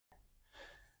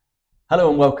Hello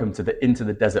and welcome to the Into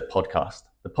the Desert podcast,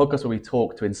 the podcast where we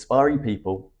talk to inspiring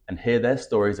people and hear their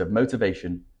stories of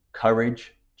motivation,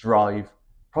 courage, drive,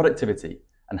 productivity,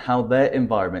 and how their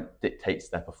environment dictates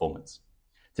their performance.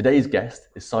 Today's guest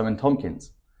is Simon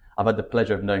Tomkins. I've had the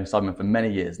pleasure of knowing Simon for many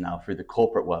years now through the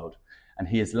corporate world, and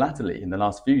he has latterly, in the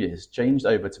last few years, changed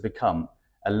over to become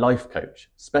a life coach,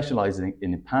 specializing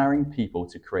in empowering people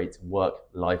to create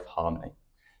work-life harmony.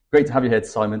 Great to have you here,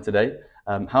 Simon, today.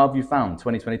 How have you found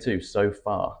 2022 so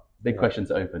far? Big question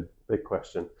to open. Big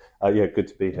question. Good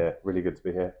to be here. Really good to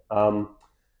be here.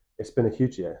 It's been a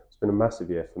huge year. It's been a massive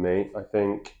year for me. I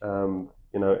think,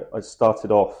 I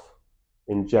started off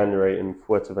in January in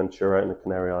Fuerteventura in the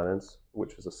Canary Islands,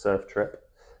 which was a surf trip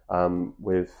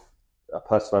with a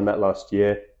person I met last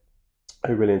year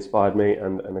who really inspired me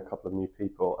and a couple of new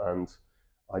people. And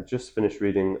I just finished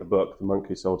reading a book, The Monk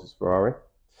Who Sold His Ferrari.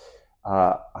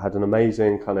 I had an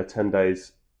amazing kind of 10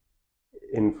 days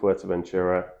in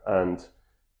Fuerteventura, and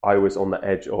I was on the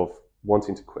edge of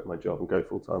wanting to quit my job and go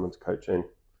full-time into coaching.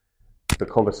 The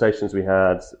conversations we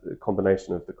had, the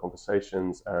combination of the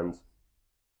conversations and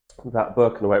that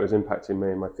book and the way it was impacting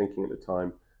me and my thinking at the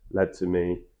time led to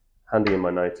me handing in my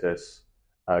notice,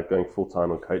 going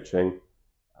full-time on coaching,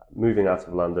 moving out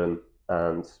of London,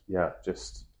 and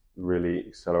just really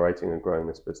accelerating and growing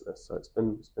this business. So it's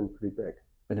been pretty big.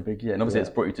 Been a big year, and obviously it's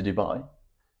brought you to Dubai.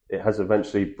 It has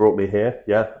eventually brought me here,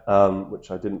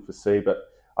 which I didn't foresee, but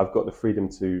I've got the freedom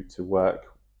to work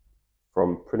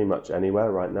from pretty much anywhere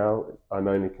right now. I'm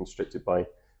only constricted by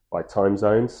time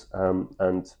zones,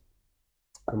 and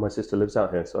my sister lives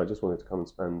out here, so I just wanted to come and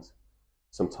spend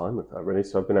some time with her, really.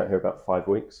 So I've been out here about 5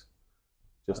 weeks,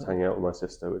 just hanging out with my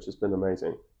sister, which has been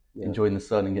amazing. Yeah. Enjoying the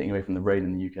sun and getting away from the rain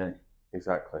in the UK.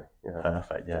 Exactly, yeah.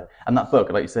 Perfect, yeah. And that book,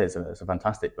 like you say, it's a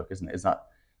fantastic book, isn't it? Is that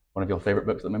one of your favourite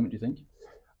books at the moment, do you think?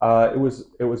 It was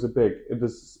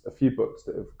a few books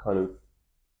that have kind of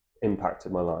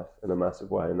impacted my life in a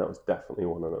massive way, and that was definitely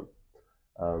one of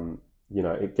them.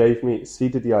 It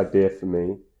seeded the idea for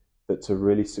me that to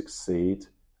really succeed,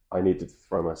 I needed to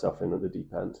throw myself in at the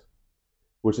deep end,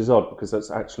 which is odd because that's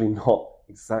actually not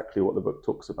exactly what the book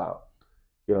talks about.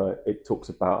 It talks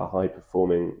about a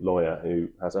high-performing lawyer who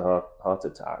has a heart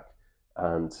attack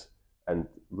and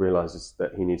realizes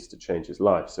that he needs to change his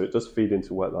life. So it does feed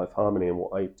into work-life harmony and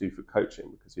what I do for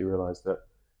coaching, because he realized that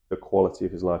the quality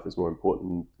of his life is more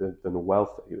important than the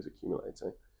wealth that he was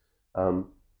accumulating.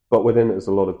 But within it, there's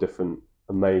a lot of different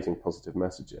amazing positive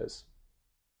messages.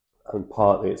 And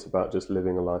partly it's about just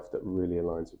living a life that really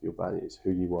aligns with your values,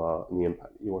 who you are, and the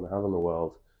impact that you want to have on the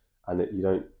world. And that you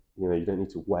don't need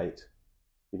to wait.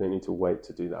 You don't need to wait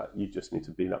to do that. You just need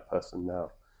to be that person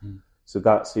now. So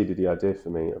that seeded the idea for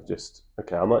me of just,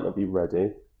 okay, I might not be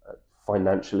ready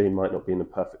financially, might not be in a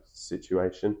perfect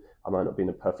situation. I might not be in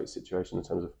a perfect situation in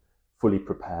terms of fully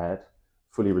prepared,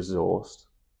 fully resourced,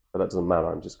 but that doesn't matter.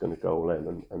 I'm just going to go all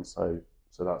in. And so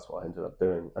that's what I ended up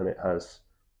doing. And it's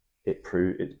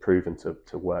proven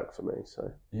to work for me.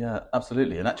 So yeah,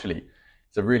 absolutely. And actually,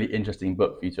 it's a really interesting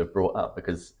book for you to have brought up,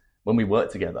 because when we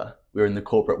worked together, we were in the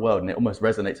corporate world, and it almost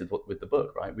resonated with the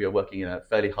book, right? We were working in a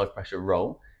fairly high pressure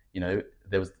role. There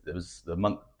was the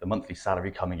monthly salary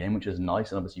coming in, which is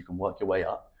nice, and obviously you can work your way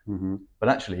up. Mm-hmm. But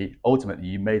actually, ultimately,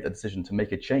 you made a decision to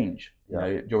make a change.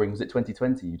 During, was it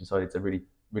 2020? You decided to really,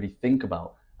 really think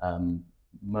about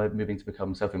moving to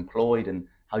become self-employed and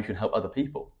how you can help other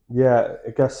people. Yeah,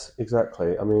 I guess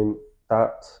exactly. I mean,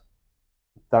 that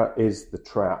is the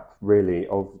trap, really,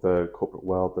 of the corporate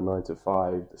world. The 9 to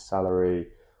 5, the salary,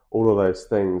 all of those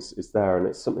things is there, and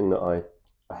it's something that I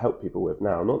help people with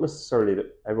now. Not necessarily that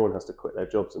everyone has to quit their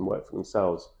jobs and work for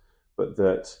themselves, but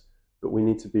that we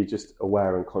need to be just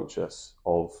aware and conscious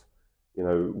of,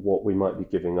 what we might be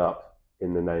giving up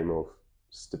in the name of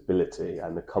stability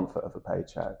and the comfort of a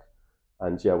paycheck.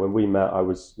 And when we met, I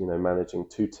was, managing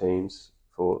 2 teams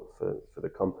for the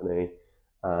company,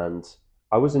 and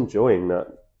I was enjoying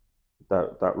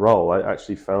that role. I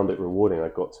actually found it rewarding. I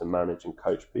got to manage and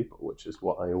coach people, which is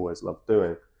what I always loved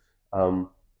doing.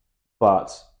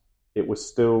 But it was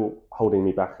still holding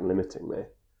me back and limiting me.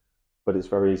 But it's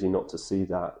very easy not to see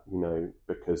that,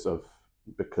 because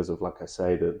of, like I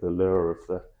say, the lure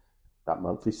of that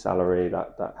monthly salary,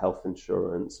 that health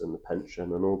insurance and the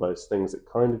pension and all those things that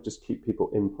kind of just keep people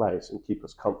in place and keep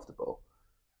us comfortable.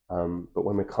 But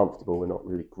when we're comfortable, we're not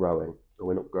really growing, or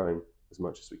we're not growing as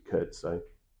much as we could. So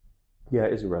yeah,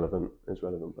 it is relevant. It's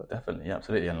relevant, but definitely,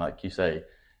 absolutely. And like you say,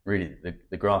 really,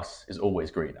 the grass is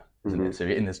always greener, isn't it? So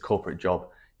in this corporate job,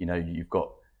 you've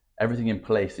got everything in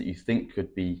place that you think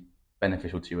could be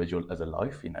beneficial to you as a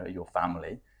life, your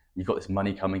family. You've got this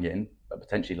money coming in, but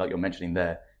potentially, like you're mentioning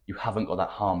there, you haven't got that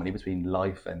harmony between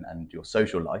life and your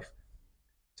social life.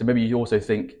 So maybe you also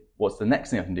think, what's the next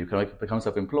thing I can do? Can I become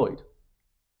self-employed?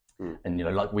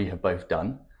 And like we have both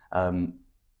done.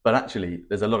 But actually,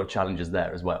 there's a lot of challenges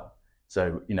there as well.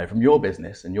 So, from your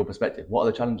business and your perspective, what are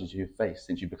the challenges you've faced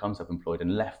since you've become self-employed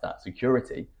and left that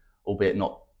security, albeit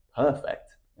not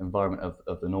perfect, environment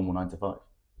of the normal 9 to 5?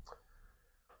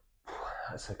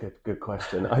 That's a good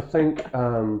question. I think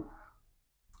that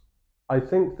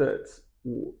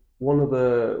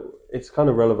it's kind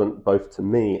of relevant both to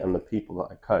me and the people that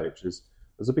I coach is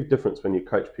there's a big difference when you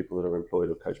coach people that are employed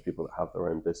or coach people that have their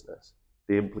own business.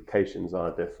 The implications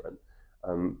are different.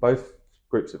 Both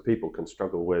groups of people can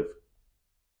struggle with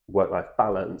work-life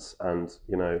balance and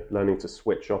learning to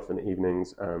switch off in the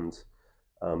evenings and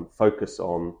focus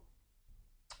on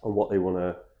what they want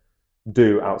to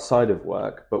do outside of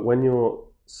work. But when you're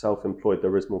self-employed,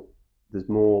 it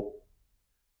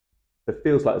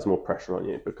feels like there's more pressure on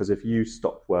you, because if you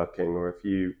stop working or if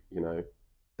you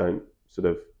don't sort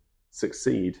of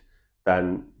succeed,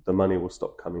 then the money will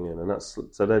stop coming in, and they're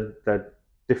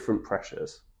different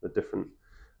pressures. They're different.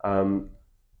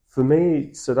 For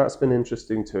me, so that's been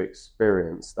interesting to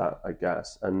experience that, I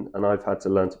guess, and I've had to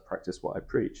learn to practice what I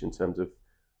preach in terms of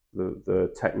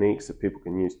the techniques that people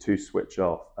can use to switch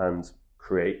off and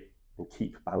create and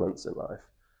keep balance in life.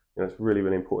 It's really,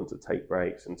 really important to take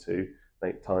breaks and to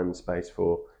make time and space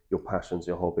for your passions,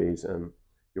 your hobbies, and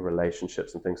your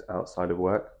relationships and things outside of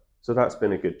work. So that's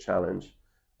been a good challenge.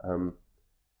 And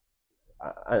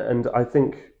I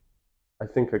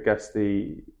guess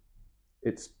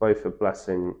it's both a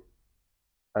blessing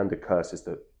and a curse is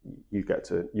that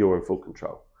you're in full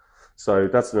control. So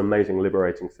that's an amazing,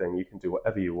 liberating thing. You can do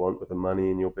whatever you want with the money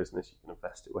in your business. You can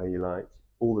invest it where you like.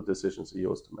 All the decisions are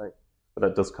yours to make. But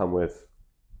that does come with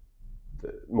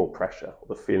more pressure,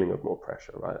 or the feeling of more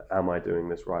pressure, right? Am I doing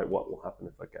this right? What will happen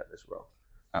if I get this wrong?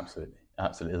 Absolutely,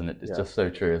 isn't it? It's just so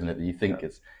true, isn't it? That you think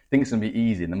it's going to be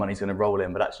easy and the money's going to roll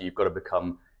in, but actually you've got to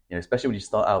become, especially when you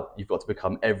start out, you've got to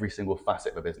become every single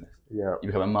facet of a business. Yeah. You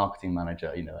become a marketing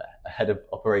manager, a head of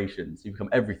operations. You become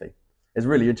everything. It's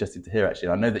really interesting to hear, actually.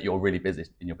 I know that you're really busy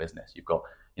in your business. You've got,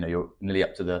 you're nearly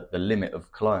up to the limit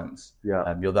of clients.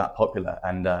 Yeah. You're that popular,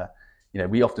 and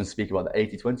we often speak about the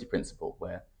 80-20 principle,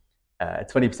 where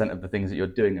 20% of the things that you're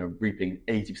doing are reaping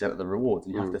 80% of the rewards.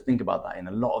 And you have to think about that in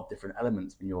a lot of different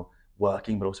elements when you're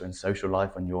working, but also in social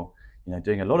life when you're,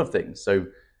 doing a lot of things. So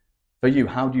for you,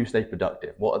 how do you stay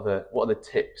productive? What are the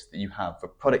tips that you have for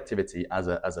productivity as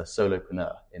a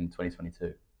solopreneur in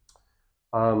 2022?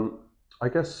 I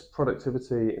guess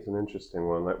productivity is an interesting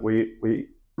one. Like we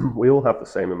all have the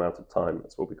same amount of time.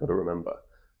 That's what we've got to remember.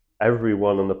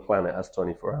 Everyone on the planet has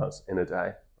 24 hours in a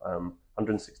day,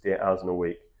 168 hours in a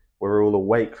week. We're all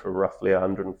awake for roughly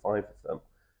 105 of them.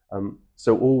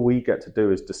 So all we get to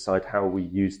do is decide how we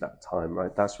use that time,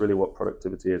 right? That's really what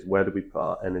productivity is. Where do we put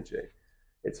our energy?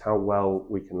 It's how well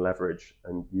we can leverage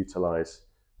and utilize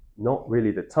not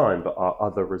really the time, but our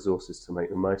other resources to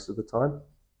make the most of the time.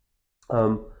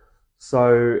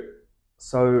 So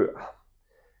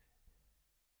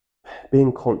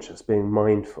being conscious, being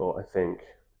mindful, I think,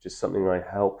 which is something I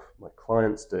help my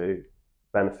clients do,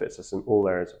 benefits us in all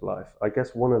areas of life. I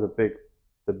guess one of the big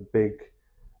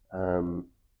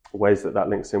ways that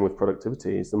links in with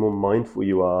productivity is the more mindful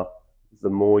you are, the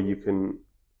more you can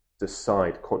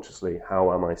decide consciously,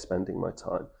 how am I spending my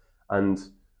time? And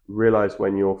realize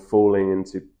when you're falling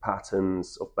into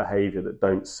patterns of behavior that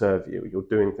don't serve you. You're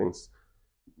doing things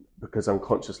because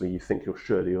unconsciously you think you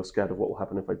should, or you're scared of what will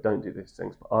happen if I don't do these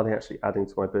things. But are they actually adding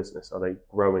to my business? Are they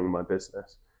growing my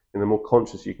business? And the more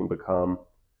conscious you can become,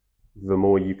 the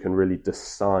more you can really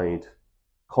decide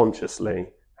consciously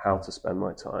how to spend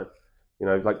my time.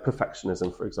 Like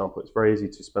perfectionism, for example, it's very easy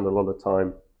to spend a lot of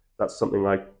time. That's something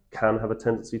I can have a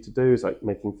tendency to do, is like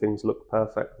making things look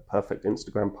perfect, the perfect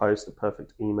Instagram post, the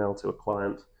perfect email to a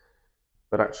client.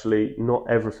 But actually, not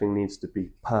everything needs to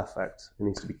be perfect. It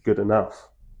needs to be good enough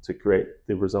to create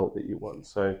the result that you want.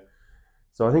 So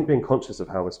I think being conscious of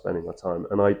how we're spending our time,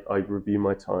 and I review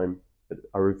my time.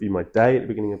 I review my day at the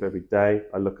beginning of every day.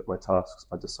 I look at my tasks.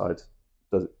 I decide,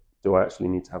 do I actually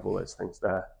need to have all those things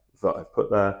there that I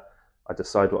put there? I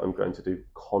decide what I'm going to do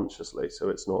consciously. So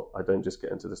it's not, I don't just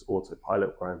get into this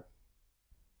autopilot where I'm,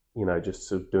 just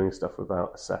sort of doing stuff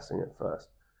without assessing it first.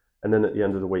 And then at the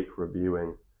end of the week,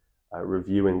 reviewing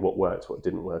what worked, what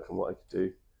didn't work, and what I could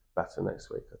do better next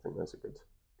week. I think those are good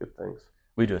things.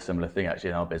 We do a similar thing actually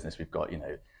in our business. We've got,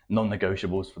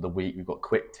 non-negotiables for the week. We've got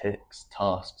quick ticks,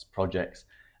 tasks, projects,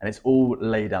 and it's all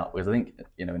laid out, because I think,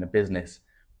 in a business,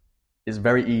 it's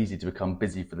very easy to become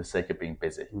busy for the sake of being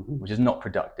busy, which is not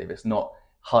productive. It's not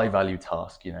high value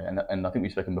task, and I think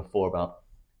we've spoken before about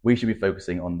we should be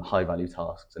focusing on the high value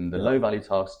tasks, and the low value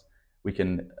tasks we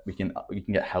can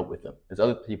get help with them. There's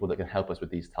other people that can help us with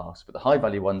these tasks, but the high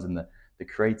value ones and the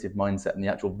creative mindset and the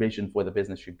actual vision for where the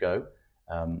business should go,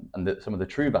 and some of the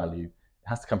true value, it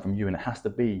has to come from you, and it has to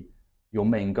be your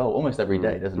main goal almost every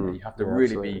day, doesn't it? You have to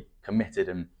really be committed,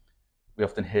 and we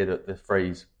often hear that the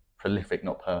phrase prolific,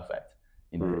 not perfect.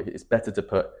 It's better to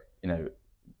put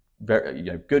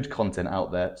good content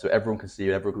out there so everyone can see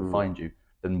you, everyone can find you,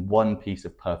 than one piece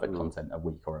of perfect content a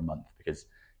week or a month, because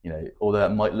although it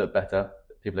might look better,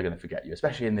 people are going to forget you,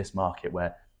 especially in this market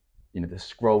where the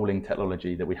scrolling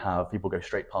technology that we have, people go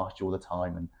straight past you all the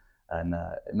time, and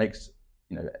it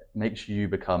makes you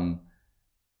become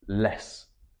less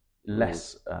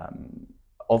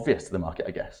obvious to the market,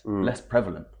 I guess, less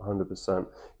prevalent. 100%.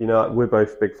 We're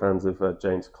both big fans of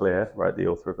James Clear, right, the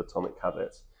author of Atomic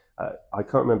Habits. I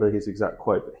can't remember his exact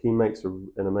quote, but he makes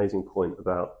an amazing point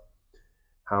about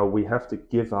how we have to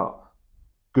give up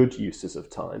good uses of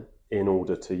time in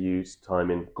order to use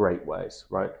time in great ways,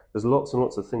 right? There's lots and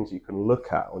lots of things you can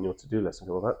look at on your to-do list and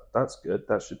go, well, that's good,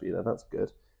 that should be there, that's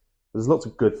good. There's lots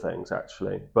of good things,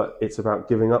 actually, but it's about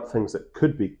giving up things that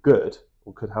could be good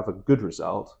or could have a good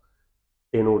result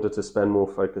in order to spend more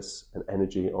focus and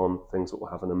energy on things that will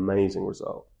have an amazing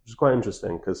result, which is quite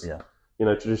interesting because,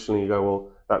 traditionally you go,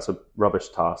 well, that's a rubbish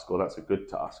task or that's a good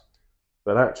task.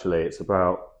 But actually it's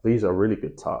about, these are really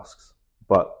good tasks.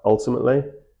 But ultimately,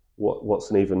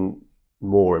 what's an even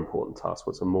more important task?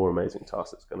 What's a more amazing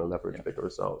task that's going to leverage bigger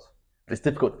results? It's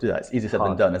difficult to do that. It's easier said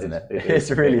than done, isn't it? It's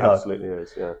really hard. Absolutely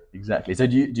is, yeah. Exactly. So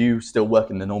do you still work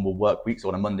in the normal work week? So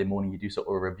on a Monday morning, you do sort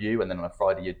of a review, and then on a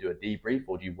Friday, you do a debrief,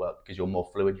 or do you work because you're more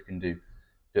fluid? You can do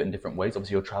it in different ways.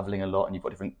 Obviously, you're traveling a lot, and you've got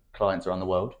different clients around the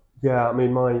world. Yeah, I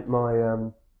mean, my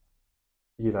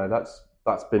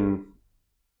that's been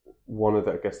one of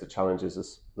the, I guess, the challenges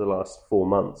is the last 4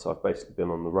 months. I've basically been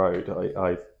on the road.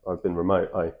 I've been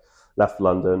remote. I left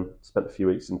London, spent a few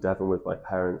weeks in Devon with my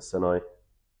parents, and I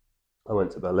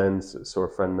went to Berlin, saw a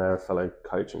friend there, a fellow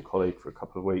coach and colleague for a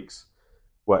couple of weeks,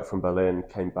 worked from Berlin,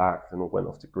 came back, and went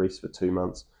off to Greece for 2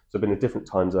 months. So I've been in different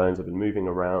time zones, I've been moving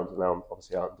around, and now I'm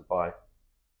obviously out in Dubai.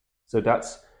 So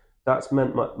that's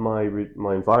meant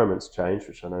my environment's changed,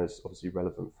 which I know is obviously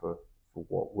relevant for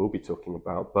what we'll be talking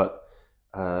about, but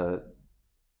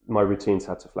my routines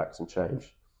had to flex and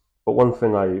change. But one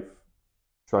thing I've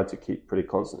tried to keep pretty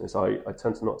constant is I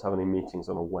tend to not have any meetings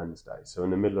on a Wednesday. So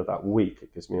in the middle of that week,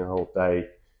 it gives me a whole day,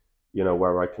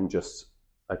 where I can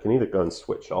either go and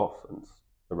switch off and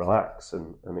relax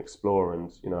and explore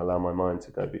and, allow my mind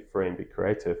to go be free and be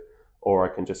creative, or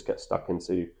I can just get stuck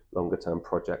into longer term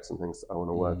projects and things that I want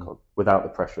to work on without the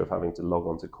pressure of having to log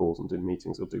on to calls and do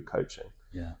meetings or do coaching.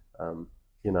 Yeah.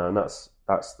 And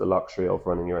that's the luxury of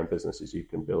running your own business, is you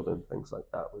can build in things like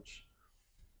that, which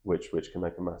can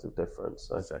make a massive difference.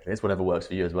 So. Exactly. It's whatever works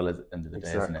for you as well at the end of the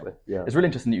day, isn't it? Yeah. It's really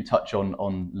interesting that you touch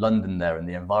on London there and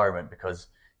the environment, because,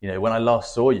 when I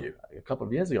last saw you a couple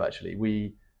of years ago, actually,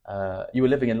 you were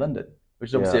living in London,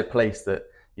 which is obviously a place that,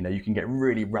 you can get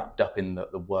really wrapped up in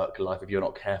the work life if you're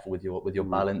not careful with your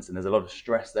balance, and there's a lot of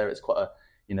stress there. It's quite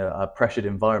a pressured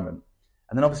environment.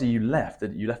 And then obviously you left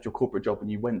your corporate job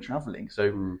and you went traveling.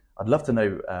 So I'd love to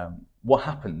know what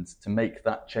happened to make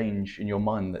that change in your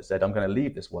mind that said, I'm going to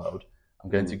leave this world. I'm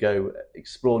going to go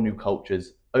explore new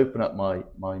cultures, open up my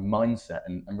mindset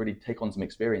and really take on some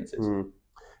experiences.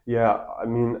 Yeah, I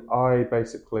mean, I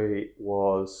basically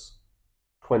was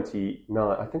 29.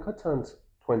 I think I turned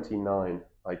 29,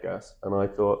 I guess. And I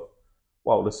thought,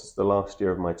 well, this is the last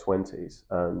year of my 20s.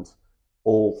 And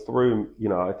all through,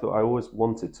 I thought I always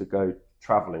wanted to go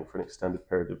traveling for an extended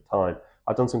period of time.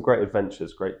 I've done some great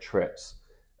adventures, great trips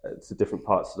to different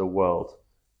parts of the world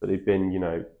that have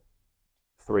been,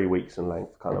 3 weeks in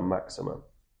length, kind of maximum.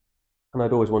 And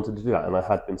I'd always wanted to do that. And I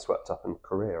had been swept up in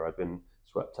career. I'd been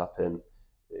swept up in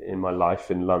my life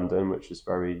in London, which was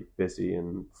very busy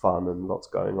and fun and lots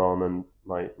going on, and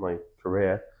my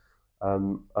career.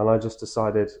 And I just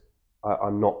decided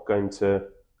I'm not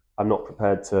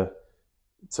prepared to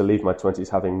leave my 20s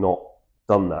having not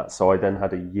done that. So I then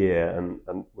had a year,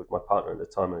 and with my partner at the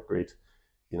time, I agreed,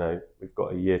 we've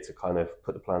got a year to kind of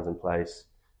put the plans in place,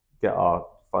 get our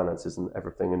finances and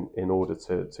everything in order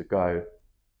to go.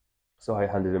 So I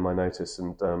handed in my notice,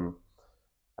 and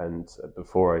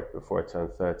before I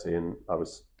turned 30, and I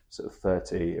was sort of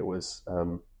 30, it was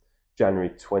January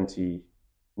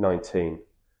 2019,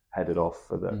 headed off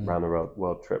for the round the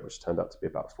world trip, which turned out to be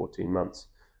about 14 months.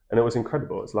 And it was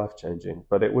incredible. It was life-changing.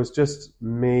 But it was just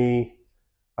me,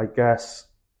 I guess,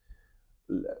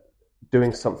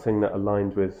 doing something that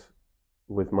aligned with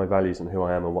my values and who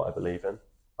I am and what I believe in.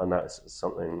 And that's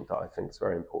something that I think is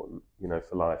very important,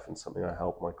 for life, and something I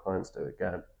help my clients do,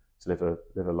 again, to live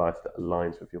a life that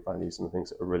aligns with your values and the things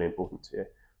that are really important to you.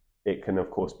 It can, of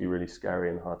course, be really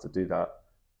scary and hard to do that,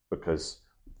 because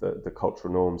the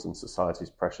cultural norms and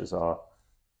society's pressures are,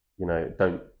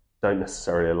 don't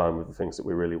necessarily align with the things that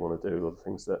we really want to do, or the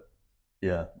things that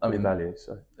we value.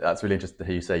 So that's really interesting to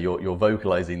hear you say you're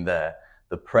vocalizing there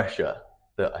the pressure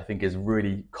that I think is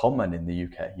really common in the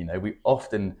UK. We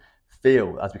often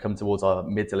feel, as we come towards our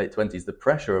mid to late 20s, the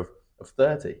pressure of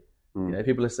 30.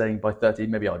 People are saying by 30,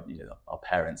 maybe our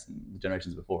parents and the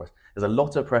generations before us, there's a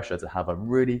lot of pressure to have a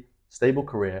really stable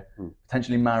career,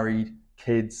 potentially married,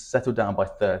 kids, settled down by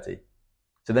 30.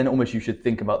 So then almost you should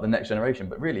think about the next generation.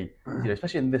 But really,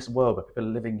 especially in this world where people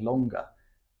are living longer,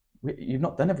 you've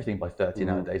not done everything by 30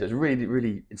 nowadays. It's really,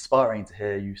 really inspiring to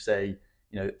hear you say,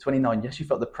 29, yes, you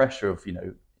felt the pressure of,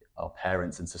 our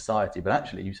parents and society, but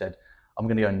actually you said, I'm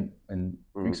going to go and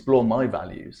explore my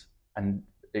values and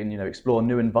explore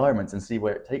new environments and see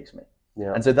where it takes me.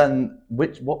 Yeah. And so then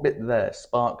what bit there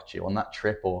sparked you on that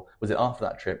trip, or was it after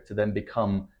that trip, to then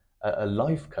become a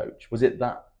life coach? Was it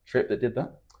that trip that did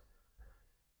that?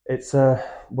 It's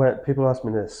where people ask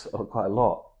me this quite a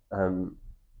lot.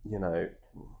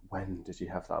 When did you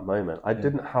have that moment? I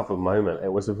didn't have a moment.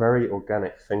 It was a very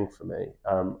organic thing for me.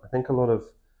 I think a lot of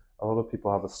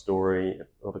people have a story.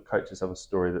 A lot of coaches have a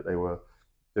story that they were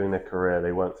doing their career,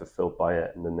 they weren't fulfilled by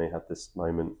it, and then they had this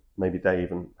moment. Maybe they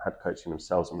even had coaching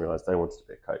themselves and realized they wanted to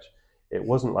be a coach. It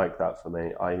wasn't like that for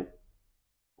me. I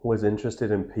was interested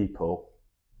in people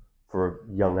for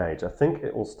a young age. I think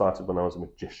it all started when I was a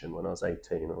magician, when I was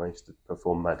 18, and I used to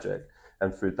perform magic.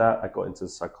 And through that, I got into the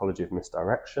psychology of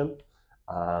misdirection,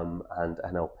 and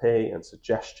NLP and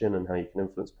suggestion, and how you can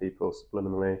influence people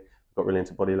subliminally. I got really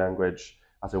into body language.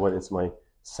 As I went into my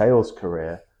sales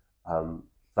career,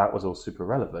 that was all super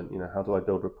relevant. How do I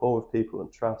build rapport with people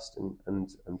and trust,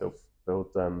 and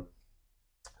build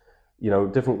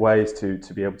different ways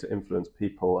to be able to influence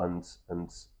people and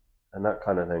that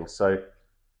kind of thing. So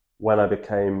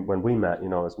when we met, I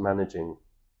was managing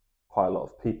quite a lot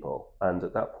of people, and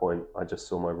at that point I just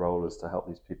saw my role as to help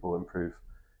these people improve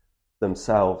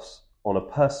themselves on a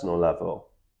personal level,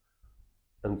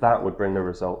 and that would bring the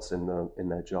results in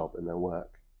their job, in their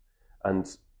work. And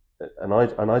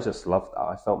I just loved that.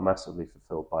 I felt massively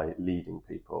fulfilled by leading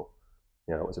people.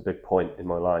 It was a big point in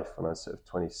my life when I was sort of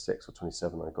 26 or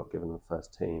 27. I got given the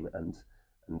first team, and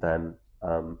then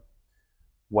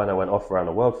when I went off around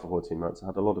the world for 14 months, I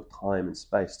had a lot of time and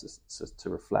space to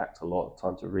reflect, a lot of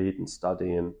time to read and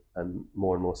study, and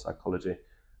more psychology.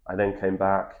 I then came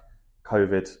back.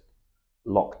 COVID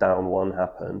lockdown 1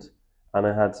 happened, and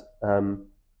I had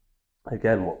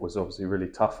again what was obviously really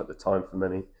tough at the time for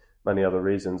many other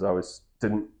reasons. I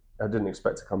didn't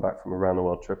expect to come back from a round the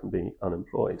world trip and be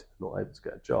unemployed, not able to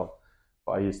get a job.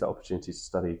 But I used that opportunity to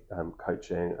study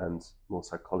coaching and more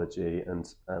psychology, and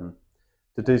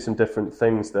to do some different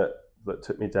things that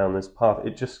took me down this path.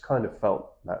 It just kind of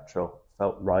felt natural,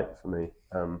 felt right for me.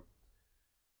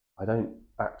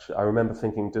 I remember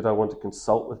thinking, did I want to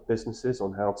consult with businesses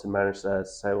on how to manage their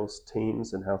sales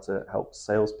teams and how to help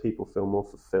salespeople feel more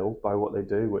fulfilled by what they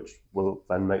do, which will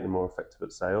then make them more effective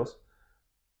at sales?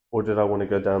 Or did I want to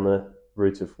go down the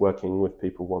route of working with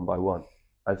people one by one?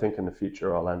 I think in the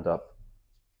future I'll end up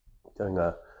doing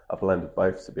a blend of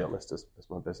both, to be honest, as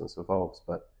my business evolves.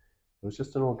 But it was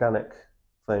just an organic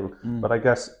thing. But I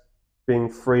guess being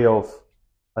free of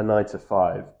a 9 to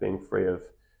 5, being free of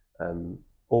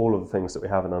all of the things that we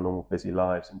have in our normal busy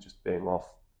lives, and just being off,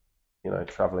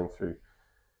 traveling through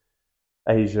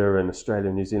Asia and Australia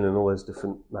and New Zealand, all those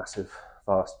different massive,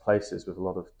 vast places with a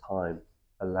lot of time,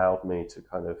 allowed me to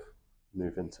kind of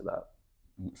move into that.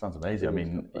 Sounds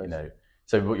amazing.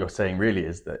 So what you're saying really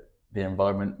is that the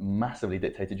environment massively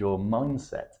dictated your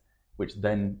mindset, which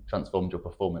then transformed your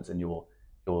performance and your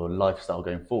lifestyle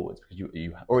going forwards, because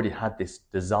you already had this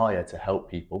desire to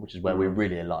help people, which is where we're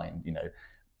really aligned.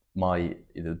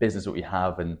 The business that we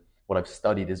have and what I've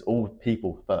studied is all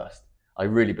people first. I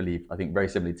really believe, I think very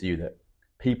similarly to you, that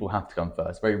people have to come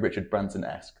first. Very Richard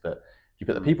Branson-esque, that if you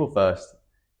put the people first,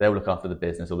 they'll look after the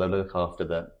business, or they'll look after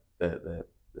the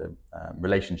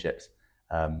relationships.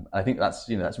 I think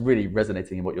that's really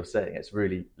resonating in what you're saying. It's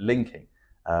really linking.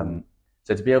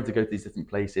 So to be able to go to these different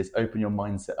places, open your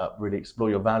mindset up, really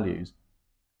explore your values,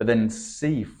 but then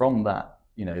see from that,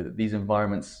 that these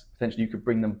environments, potentially you could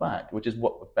bring them back, which is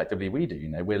what effectively we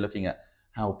do. We're looking at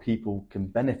how people can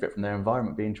benefit from their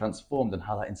environment being transformed, and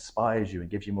how that inspires you and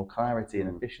gives you more clarity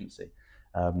and efficiency.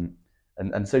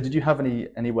 And so did you have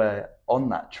anywhere on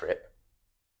that trip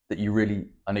that you really,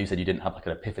 I know you said you didn't have like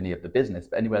an epiphany of the business,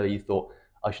 but anywhere that you thought,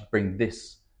 I should bring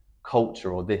this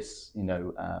culture or this,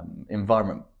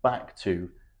 environment back to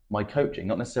my coaching,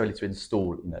 not necessarily to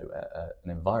install,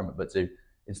 an environment, but to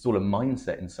install a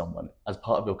mindset in someone as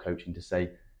part of your coaching to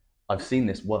say, I've seen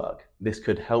this work, this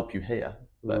could help you here,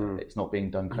 but it's not being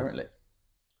done currently.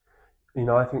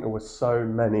 I think there were so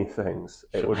many things.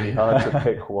 It would be hard to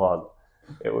pick one.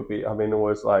 It would be, it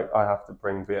was like, I have to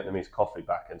bring Vietnamese coffee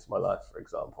back into my life, for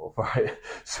example, right?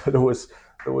 So there was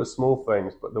small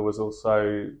things, but there was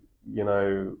also,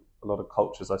 a lot of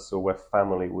cultures I saw where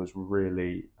family was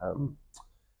really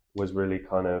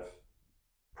kind of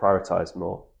prioritized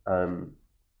more.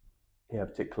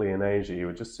 Particularly in Asia, you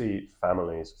would just see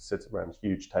families sit around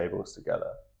huge tables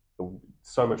together,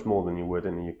 so much more than you would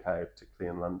in the UK,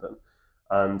 particularly in London.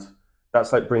 And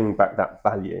that's like bringing back that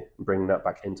value and bringing that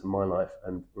back into my life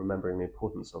and remembering the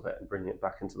importance of it and bringing it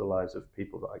back into the lives of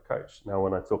people that I coach. Now,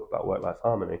 when I talk about work-life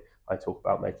harmony, I talk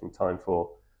about making time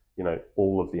for,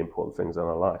 all of the important things in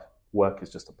our life. Work is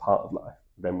just a part of life.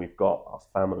 Then we've got our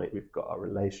family, we've got our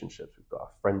relationships, we've got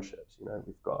our friendships,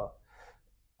 we've got a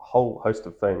whole host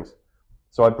of things.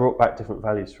 So I brought back different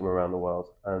values from around the world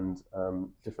and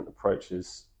different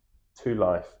approaches to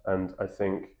life. And I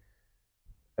think,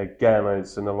 again,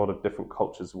 it's in a lot of different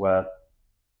cultures where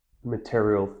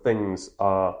material things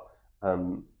are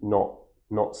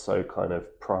not so kind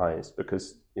of prized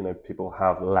because, people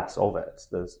have less of it.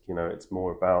 There's, it's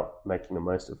more about making the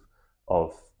most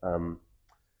of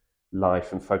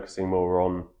life and focusing more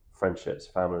on friendships,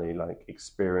 family, like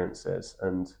experiences.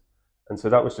 And so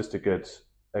that was just a good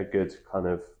kind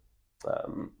of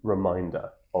reminder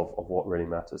of what really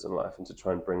matters in life and to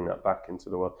try and bring that back into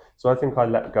the world. So I think I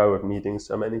let go of needing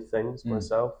so many things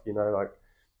myself,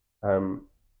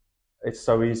 it's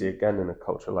so easy again in a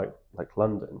culture like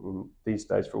London. These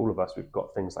days, for all of us, we've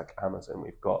got things like Amazon,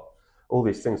 we've got all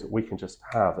these things that we can just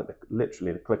have at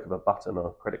literally the click of a button.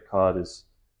 Our credit card is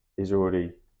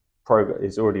already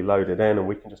loaded in and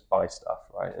we can just buy stuff,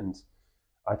 right? And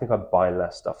I think I buy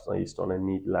less stuff than I used to, and I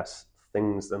need less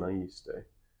things than I used to,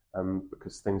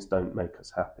 because things don't make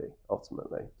us happy.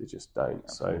 Ultimately, they just don't.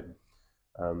 Absolutely.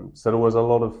 So there was a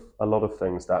lot of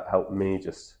things that helped me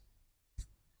just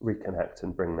reconnect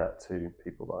and bring that to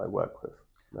people that I work with.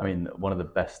 I mean, one of the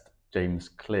best James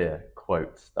Clear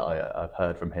quotes that I've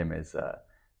heard from him is,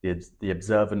 "The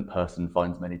observant person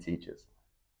finds many teachers,"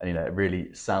 and it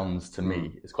really sounds to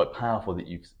me it's quite powerful that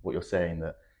what you're saying,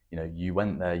 that you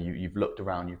went there, you've looked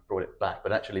around, you've brought it back,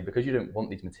 but actually because you don't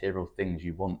want these material things,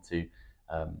 you want to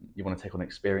take on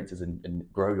experiences and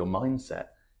grow your mindset.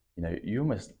 You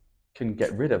almost can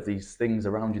get rid of these things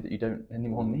around you that you don't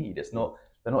anymore need.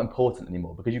 They're not important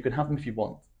anymore because you can have them if you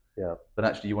want. Yeah. But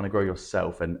actually you want to grow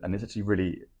yourself, and it's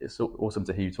actually it's awesome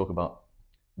to hear you talk about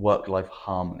work-life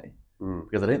harmony,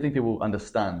 because I don't think people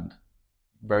understand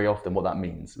very often what that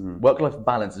means. Work-life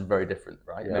balance is very different,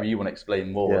 right? Yeah. Maybe you want to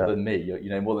explain more than me. You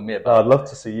know more than me about. I'd love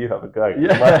to see you have a go.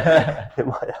 Yeah. It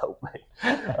might help me.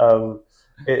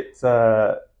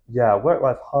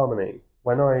 Work-life harmony.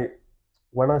 When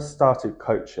I started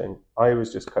coaching, I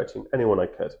was just coaching anyone I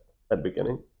could at the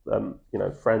beginning.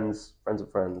 Friends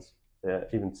of friends,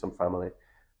 even some family,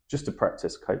 just to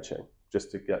practice coaching,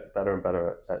 just to get better and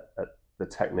better at the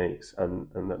techniques and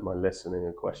at my listening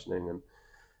and questioning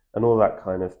and all that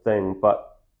kind of thing.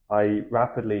 But I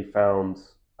rapidly found,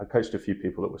 I coached a few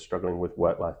people that were struggling with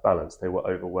work-life balance. They were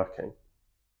overworking.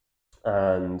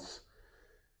 But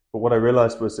what I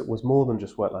realized was it was more than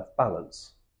just work-life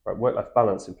balance. Right? Work-life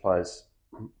balance implies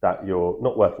that you're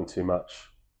not working too much,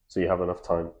 so you have enough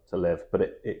time to live. But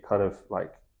it kind of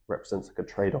like represents like a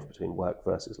trade-off between work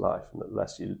versus life. And the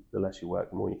less you work,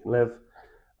 the more you can live.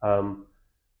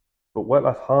 But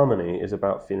work-life harmony is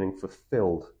about feeling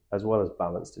fulfilled as well as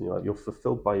balanced in your life. You're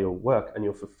fulfilled by your work, and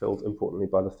you're fulfilled, importantly,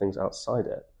 by the things outside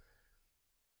it.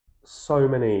 So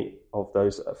many of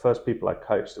those first people I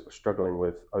coached that were struggling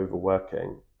with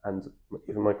overworking, and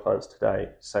even my clients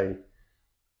today, say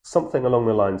something along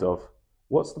the lines of,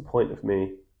 what's the point of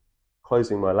me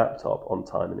closing my laptop on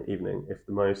time in the evening if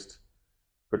the most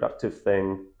productive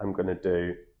thing I'm going to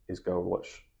do is go and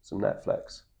watch some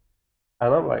Netflix?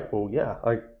 And I'm like, well, yeah,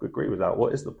 I agree with that.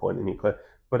 What is the point in you close?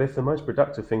 But if the most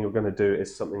productive thing you're going to do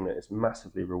is something that is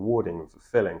massively rewarding and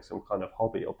fulfilling, some kind of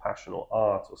hobby or passion or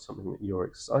art or something that you're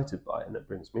excited by and that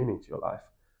brings meaning to your life,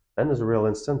 then there's a real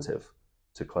incentive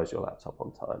to close your laptop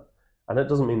on time. And that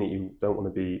doesn't mean that you don't want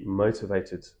to be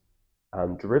motivated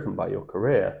and driven by your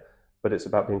career, but it's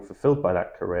about being fulfilled by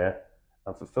that career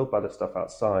and fulfilled by the stuff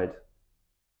outside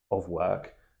of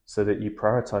work, so that you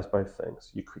prioritize both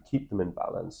things. You could keep them in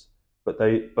balance, but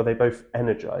they both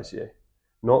energize you.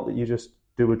 Not that you just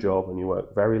do a job and you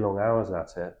work very long hours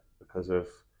at it because of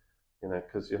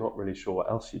because you're not really sure what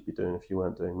else you'd be doing if you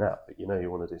weren't doing that, but you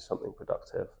want to do something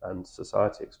productive, and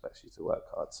society expects you to work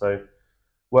hard. So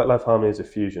work-life harmony is a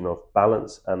fusion of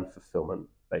balance and fulfillment,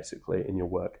 basically, in your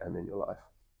work and in your life.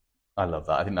 I love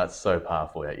that. I think that's so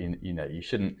powerful. You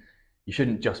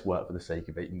shouldn't just work for the sake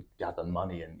of it and gather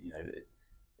money. And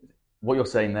what you're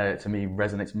saying there to me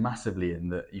resonates massively in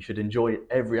that you should enjoy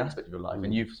every aspect of your life.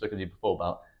 And you've spoken to me before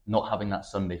about not having that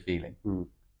Sunday feeling.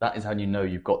 That is how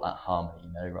you've got that harmony,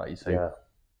 right? So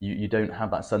you don't have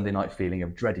that Sunday night feeling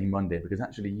of dreading Monday, because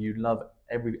actually you love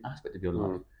every aspect of your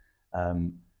life.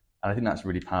 And I think that's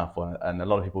really powerful, and a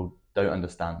lot of people don't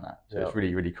understand that. So it's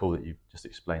really, really cool that you've just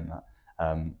explained that.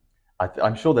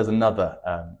 I'm sure there's another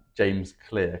James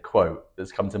Clear quote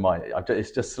that's come to mind. It's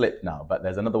just slipped now, but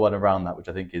there's another one around that which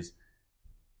I think is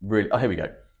really. Oh, here we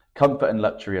go. Comfort and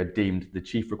luxury are deemed the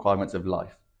chief requirements of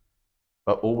life,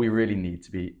 but all we really need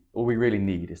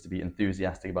is to be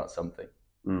enthusiastic about something,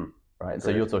 right? And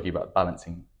so you're talking about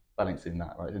balancing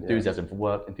that, right? Enthusiasm for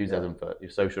work, enthusiasm for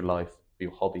your social life, for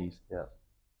your hobbies. Yeah.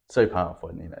 So powerful,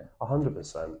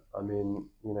 100%. I mean,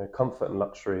 comfort and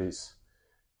luxuries,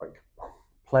 like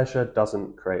pleasure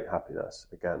doesn't create happiness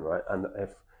again, right? And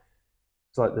if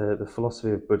it's like the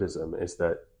philosophy of Buddhism is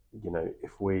that,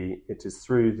 it is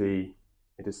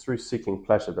through seeking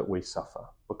pleasure that we suffer,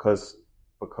 because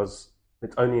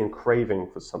it's only in craving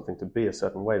for something to be a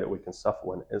certain way that we can suffer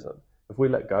when it isn't. If we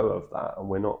let go of that and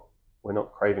we're not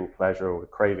craving pleasure or we're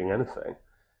craving anything,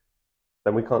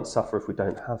 then we can't suffer if we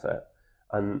don't have it.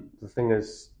 And the thing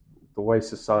is, the way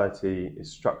society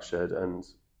is structured and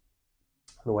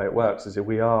the way it works is that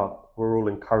we're all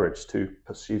encouraged to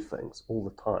pursue things all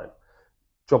the time.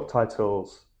 Job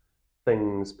titles,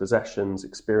 things, possessions,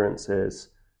 experiences.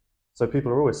 So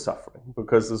people are always suffering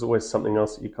because there's always something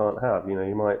else that you can't have. You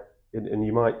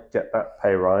might get that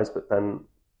pay rise, but then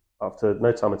after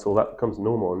no time at all, that becomes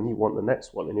normal, and you want the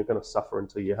next one, and you're going to suffer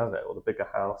until you have it, or the bigger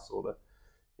house, or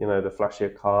the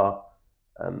flashier car.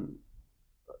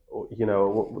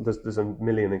 There's a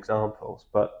million examples,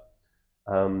 but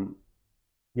so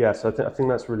I think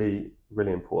that's really,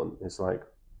 really important. It's like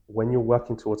when you're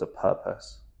working towards a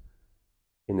purpose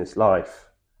in this life,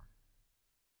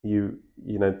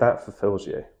 that fulfills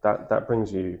you. That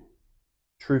brings you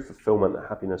true fulfillment and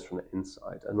happiness from the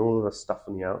inside, and all of the stuff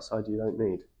on the outside you don't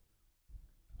need.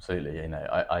 Absolutely,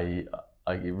 I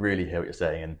really hear what you're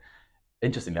saying, and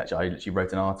interestingly, actually, I literally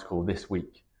wrote an article this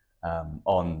week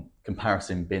on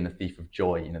comparison being the thief of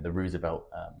joy, the Roosevelt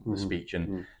speech,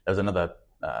 and there's another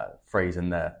phrase in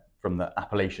there from the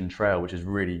Appalachian Trail, which is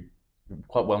really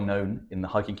quite well known in the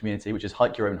hiking community, which is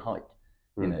hike your own hike.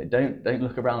 Don't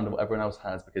look around at what everyone else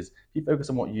has, because if you focus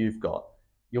on what you've got,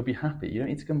 you'll be happy. You don't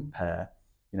need to compare.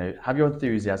 Have your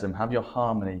enthusiasm, have your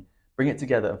harmony, bring it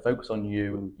together, and focus on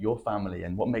you and your family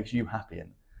and what makes you happy.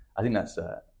 And I think that's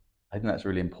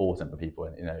really important for people.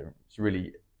 And it's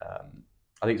really,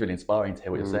 I think it's really inspiring to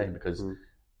hear what you're saying, because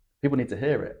people need to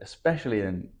hear it, especially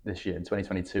in this year, in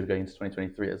 2022, going into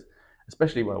 2023.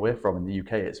 Especially where we're from in the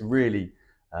UK, it's a really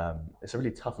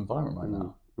tough environment right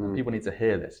now. And people need to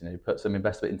hear this. Put some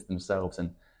investment into themselves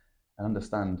and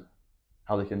understand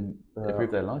how they can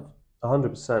improve their life.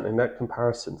 100%. And that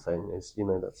comparison thing is,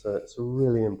 it's a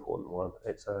really important one.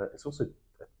 It's also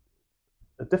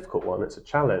a difficult one. It's a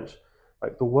challenge.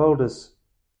 Like the world is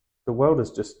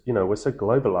just, we're so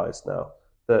globalized now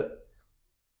that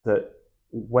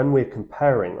when we're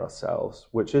comparing ourselves,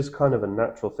 which is kind of a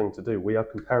natural thing to do, we are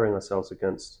comparing ourselves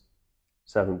against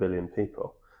 7 billion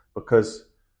people. Because,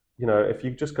 if you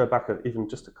just go back even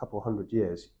just a couple hundred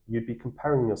years, you'd be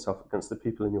comparing yourself against the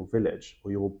people in your village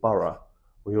or your borough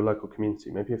or your local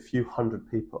community, maybe a few hundred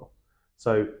people.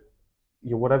 So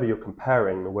whatever you're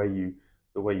comparing, the way you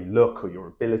look, or your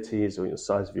abilities, or your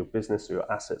size of your business, or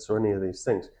your assets, or any of these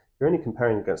things, you're only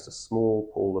comparing against a small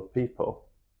pool of people.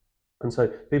 And so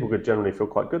people could generally feel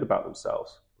quite good about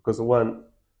themselves because there weren't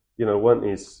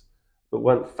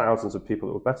thousands of people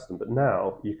that were better than them. But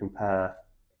now you compare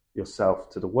yourself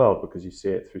to the world because you see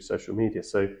it through social media.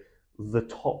 So the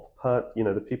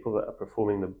the people that are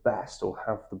performing the best, or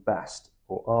have the best,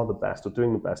 or are the best, or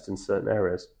doing the best in certain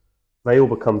areas, they all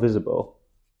become visible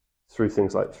through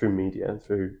things like through media,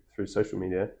 through social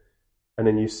media, and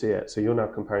then you see it. So you're now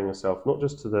comparing yourself not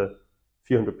just to the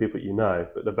few hundred people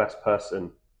but the best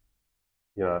person,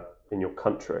 in your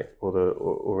country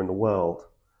or in the world.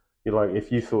 You're like,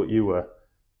 if you thought you were,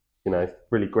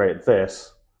 really great at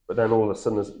this, but then all of a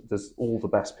sudden there's all the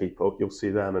best people, you'll see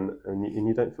them, and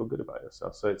you don't feel good about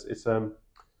yourself. So it's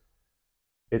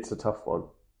a tough one,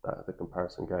 the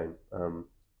comparison game.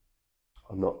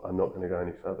 I'm not going to go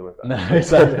any further with that. No,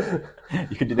 exactly.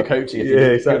 You could do the coaching.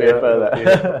 Yeah, exactly.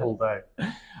 Further. All day.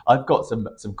 I've got some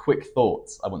quick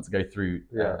thoughts I want to go through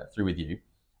through with you.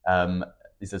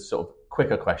 These are sort of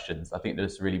quicker questions. I think they're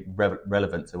just really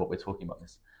relevant to what we're talking about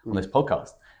on this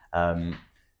podcast.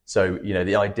 So,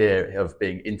 the idea of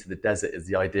being into the desert is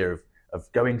the idea of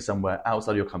going somewhere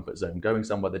outside your comfort zone, going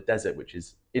somewhere, the desert, which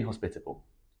is inhospitable,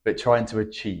 but trying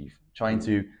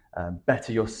to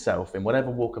better yourself in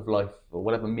whatever walk of life or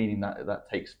whatever meaning that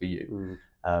takes for you.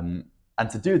 And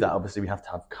to do that, obviously, we have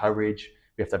to have courage,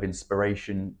 we have to have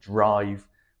inspiration, drive,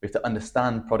 we have to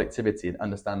understand productivity and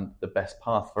understand the best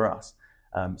path for us.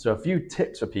 So a few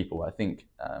tips for people, I think,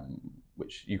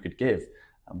 which you could give.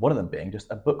 One of them being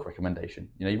just a book recommendation.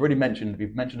 We've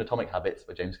mentioned Atomic Habits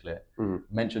by James Clear.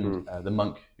 Mentioned The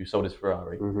Monk Who Sold His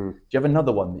Ferrari. Do you have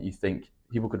another one that you think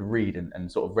people could read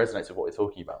and sort of resonates with what we're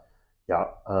talking about? Yeah,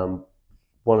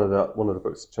 one of the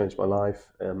books that changed my life.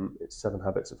 It's 7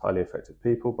 Habits of Highly Effective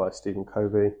People by Stephen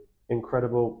Covey.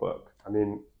 Incredible book. I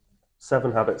mean,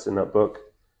 7 habits in that book.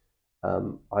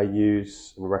 I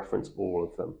use and reference all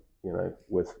of them.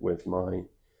 With my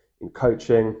in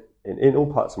coaching. In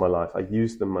all parts of my life, I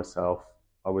use them myself.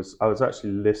 I was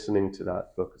actually listening to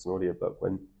that book as an audiobook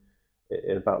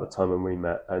about the time when we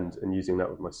met, and using that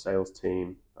with my sales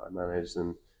team that I managed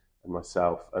and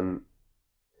myself. And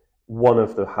one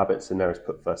of the habits in there is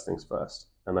put first things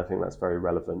first, and I think that's very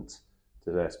relevant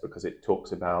to this because it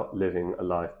talks about living a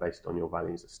life based on your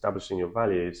values, establishing your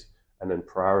values, and then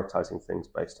prioritizing things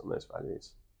based on those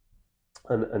values.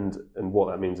 And what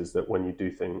that means is that when you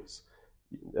do things,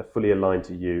 they're fully aligned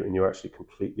to you, and you're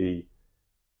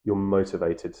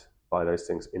motivated by those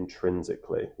things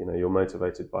intrinsically. You're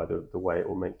motivated by the way it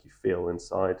will make you feel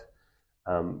inside,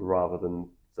 rather than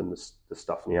the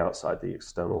stuff on the outside, the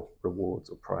external rewards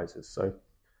or prizes. So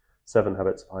 7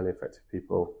 Habits of Highly Effective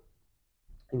People,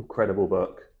 incredible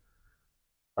book.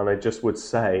 And I just would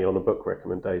say on a book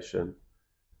recommendation,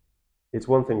 it's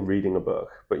one thing reading a book,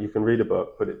 but you can read a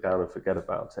book, put it down and forget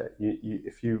about it.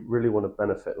 If you really want to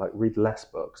benefit, read less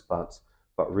books, but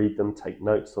read them, take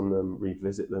notes on them,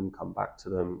 revisit them, come back to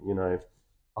them,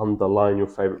 underline your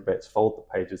favorite bits, fold the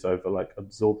pages over,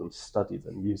 absorb them, study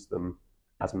them, use them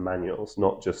as manuals,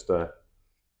 not just a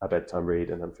bedtime read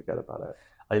and then forget about it.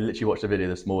 I literally watched a video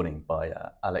this morning by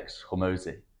Alex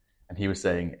Hormozy, and he was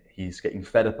saying he's getting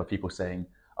fed up of people saying,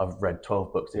 I've read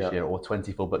 12 books this year or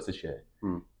 24 books this year.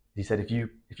 He said, if you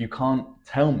can't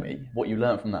tell me what you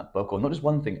learned from that book, or not just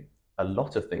one thing, a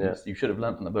lot of things you should have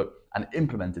learned from the book and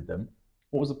implemented them,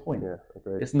 what was the point? Yeah,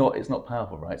 agreed. It's not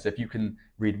powerful, right? So if you can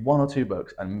read 1 or 2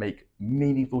 books and make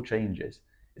meaningful changes,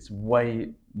 it's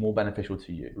way more beneficial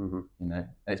to you. And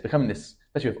it's becoming this,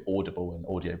 especially with Audible and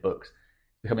audio books,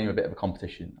 it's becoming a bit of a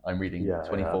competition. I'm reading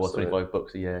 24 or 25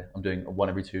 books a year. I'm doing 1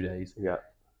 every 2 days. Yeah.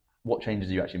 What changes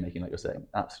are you actually making, like you're saying?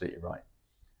 Absolutely right.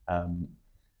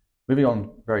 Moving on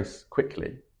very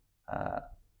quickly,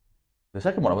 the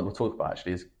second one I want to talk about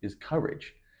actually is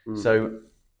courage. So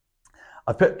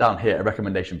I've put down here a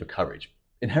recommendation for courage.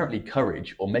 Inherently,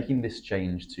 courage, or making this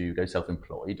change to go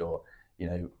self-employed, or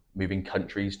moving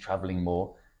countries, traveling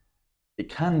more, it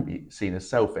can be seen as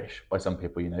selfish by some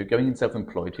people. Going in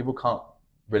self-employed, people can't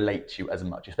relate to you as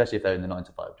much, especially if they're in the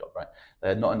 9-to-5 job, right?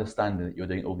 They're not understanding that you're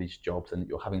doing all these jobs and that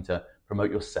you're having to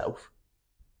promote yourself.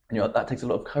 And that takes a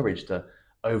lot of courage to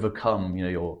overcome,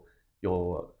 your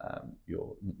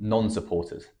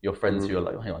non-supporters, your friends who are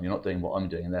like, oh, hang on, you're not doing what I'm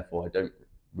doing, and therefore I don't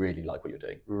really like what you're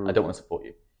doing. I don't want to support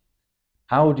you.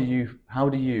 How do you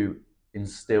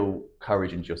instill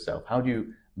courage into yourself? How do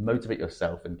you motivate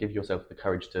yourself and give yourself the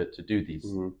courage to do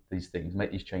these things,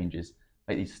 make these changes,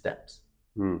 make these steps?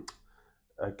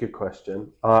 A good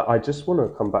question. I just want to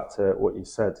come back to what you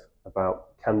said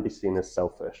about can be seen as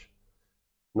selfish.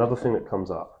 Another thing that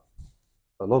comes up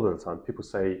a lot of the time, people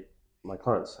say, my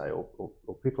clients say, or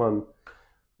people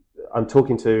I'm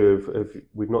talking to,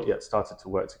 we've not yet started to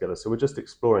work together, so we're just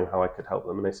exploring how I could help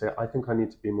them, and they say, I think I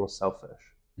need to be more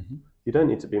selfish. You don't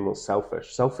need to be more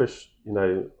selfish. Selfish,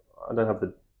 I don't have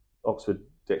the Oxford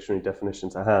Dictionary definition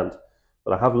to hand,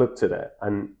 but I have looked at it,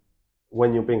 and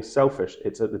when you're being selfish,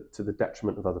 it's to the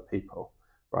detriment of other people,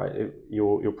 right?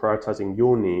 You're prioritizing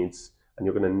your needs, and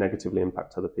you're going to negatively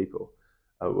impact other people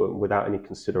without any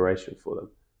consideration for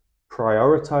them.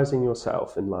 Prioritizing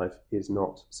yourself in life is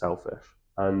not selfish,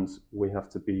 and we have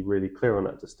to be really clear on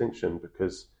that distinction,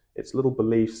 because it's little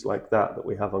beliefs like that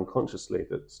we have unconsciously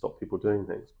that stop people doing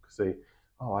things, because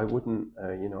I wouldn't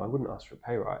ask for a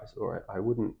pay rise, or I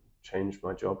wouldn't change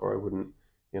my job, or I wouldn't,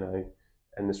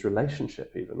 end this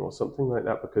relationship even, or something like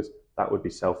that, because that would be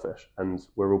selfish. And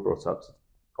we're all brought up to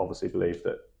obviously believe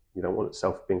that you don't want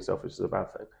being selfish is a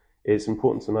bad thing. It's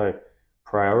important to know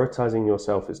prioritizing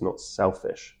yourself is not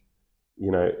selfish.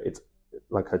 It's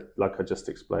like I just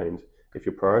explained, if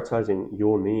you're prioritizing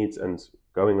your needs and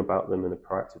going about them in a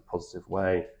proactive, positive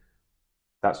way,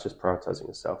 that's just prioritizing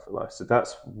yourself in life. So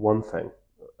that's one thing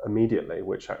immediately,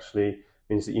 which actually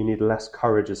means that you need less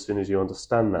courage as soon as you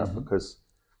understand that, because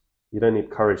you don't need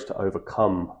courage to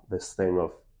overcome this thing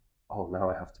of, oh, now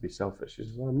I have to be selfish. You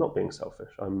say, well, I'm not being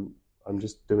selfish. I'm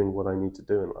just doing what I need to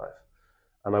do in life,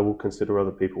 and I will consider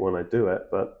other people when I do it,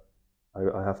 but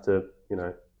I have to,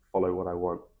 follow what I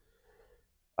want.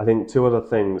 I think two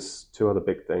other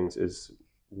big things is,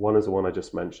 one is the one I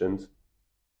just mentioned: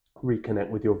 reconnect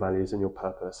with your values and your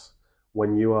purpose.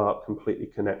 When you are completely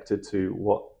connected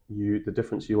to the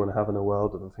difference you want to have in the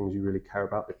world, and the things you really care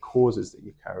about, the causes that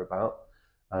you care about,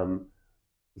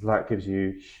 that gives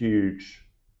you huge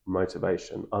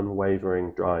motivation,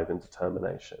 unwavering drive and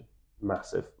determination.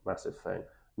 Massive, massive thing.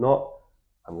 Not,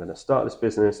 I'm going to start this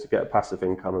business to get a passive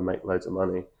income and make loads of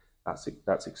money. That's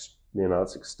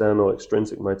external,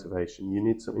 extrinsic motivation. You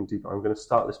need something deeper. I'm going to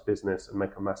start this business and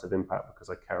make a massive impact because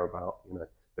I care about,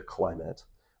 the climate,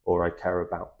 or I care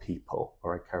about people,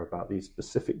 or I care about these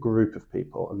specific group of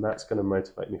people, and that's going to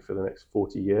motivate me for the next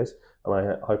 40 years. And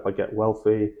I hope I get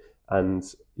wealthy and,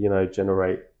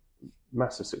 generate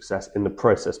massive success in the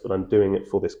process, but I'm doing it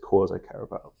for this cause I care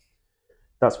about.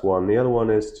 That's one. The other one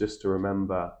is just to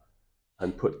remember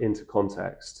and put into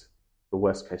context the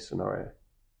worst case scenario.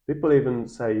 People even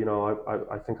say,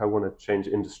 I think I want to change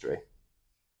industry,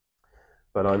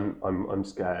 but I'm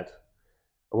scared.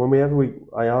 And whenever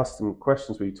I ask them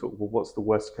questions, we talk, well, what's the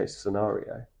worst case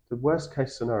scenario? The worst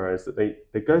case scenario is that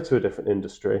they go to a different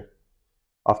industry.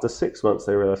 After 6 months,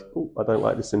 they realize, oh, I don't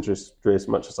like this industry as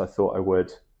much as I thought I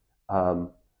would. And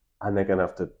they're going to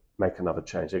have to make another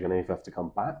change. They're going to either have to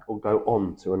come back or go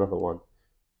on to another one.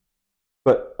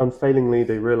 But unfailingly,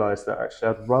 they realize that actually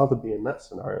I'd rather be in that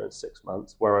scenario in 6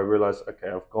 months, where I realize, okay,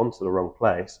 I've gone to the wrong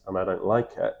place and I don't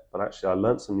like it, but actually I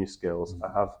learned some new skills.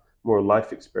 I have more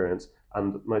life experience.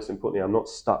 And most importantly, I'm not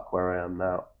stuck where I am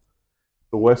now.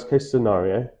 The worst case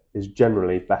scenario is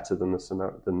generally better than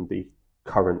the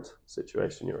current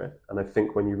situation you're in. And I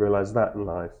think when you realize that in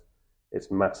life, it's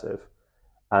massive.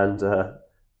 And a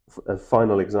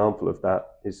final example of that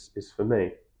is for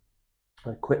me.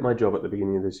 I quit my job at the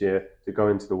beginning of this year to go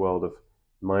into the world of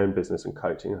my own business and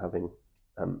coaching and having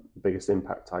the biggest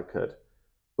impact I could.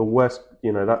 The worst,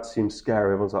 that seems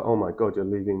scary. Everyone's like, oh my God, you're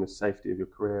leaving the safety of your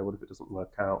career. What if it doesn't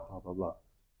work out? Blah, blah, blah.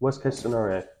 Worst case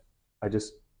scenario, I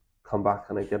just come back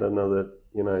and I get another,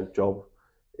 job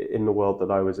in the world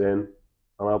that I was in.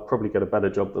 And I'll probably get a better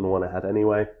job than the one I had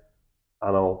anyway.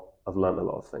 And I've learned a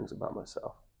lot of things about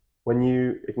myself. When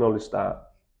you acknowledge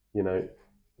that, you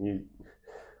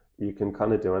can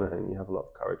kind of do anything. You have a lot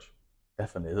of courage.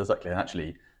 Definitely, exactly. And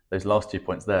actually, those last 2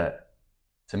 points there,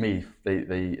 to me,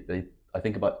 I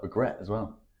think about regret as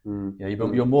well.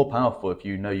 You're more powerful if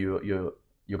you know you're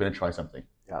going to try something.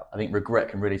 Yeah. I think regret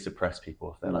can really suppress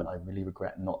people. If they're like, I really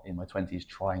regret not in my 20s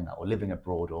trying that, or living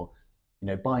abroad, or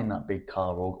buying that big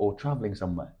car, or traveling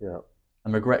somewhere. Yeah.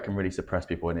 And regret can really suppress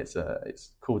people, and it's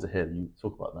cool to hear you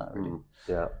talk about that. Really.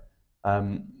 Yeah.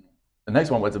 The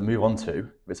next one we're to move on to,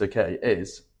 if it's okay,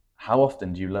 is how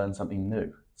often do you learn something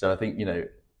new? So I think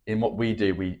in what we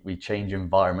do, we change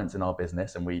environments in our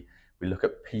business, and we look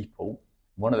at people.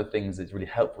 One of the things that's really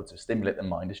helpful to stimulate the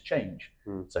mind is change.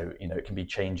 So, it can be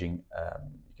changing,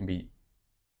 it can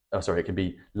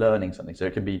be learning something. So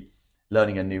it can be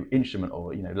learning a new instrument,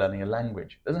 or, learning a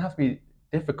language. It doesn't have to be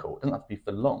difficult. It doesn't have to be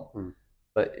for long.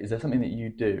 But is there something that you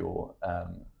do, or,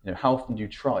 how often do you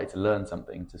try to learn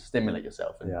something to stimulate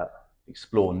yourself and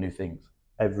explore new things?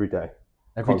 Every day.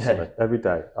 Constantly. Every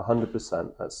day,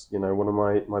 100%. That's, one of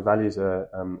my values are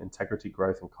integrity,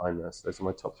 growth, and kindness. Those are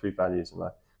my top 3 values in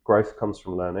life. Growth comes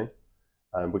from learning.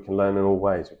 We can learn in all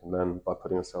ways. We can learn by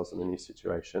putting ourselves in a new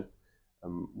situation.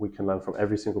 We can learn from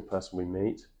every single person we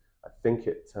meet. I think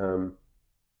it's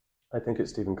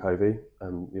Stephen Covey,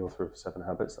 the author of 7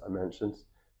 Habits that I mentioned,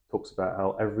 talks about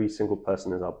how every single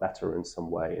person is our better in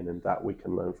some way, and in that we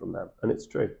can learn from them. And it's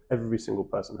true. Every single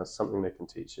person has something they can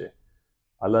teach you.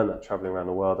 I learned that traveling around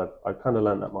the world. I've kind of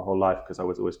learned that my whole life, because I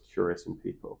was always curious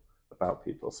about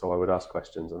people. So I would ask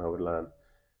questions and I would learn.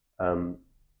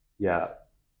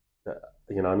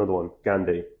 Another one,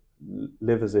 Gandhi: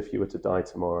 live as if you were to die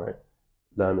tomorrow,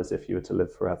 learn as if you were to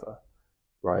live forever.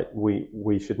 Right?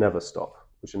 We should never stop.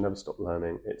 We should never stop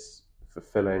learning. It's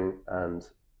fulfilling and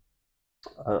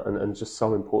just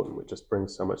so important. It just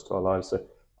brings so much to our lives. So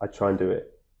I try and do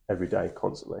it every day,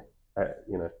 constantly.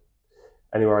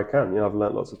 Anywhere I can. I've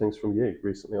learned lots of things from you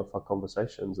recently off our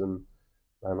conversations, and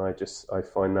I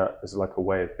find that is like a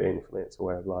way of being for me. It's a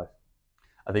way of life.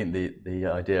 I think the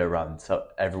idea around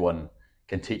everyone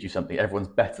can teach you something, everyone's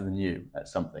better than you at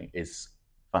something, is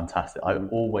fantastic. I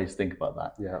always think about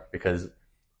that because,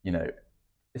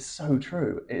 it's so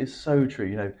true. It is so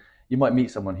true. You might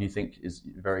meet someone who you think is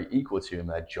very equal to you in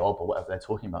their job or whatever they're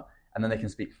talking about, and then they can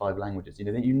speak 5 languages.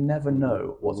 You never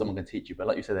know what someone can teach you, but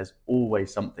like you said, there's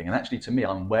always something. And actually, to me,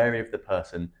 I'm wary of the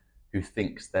person who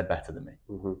thinks they're better than me,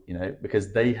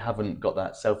 because they haven't got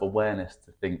that self-awareness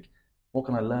to think, what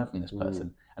can I learn from this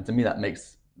person? And to me, that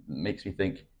makes me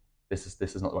think, this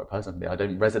is not the right person for me. I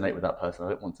don't resonate with that person. I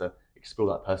don't want to explore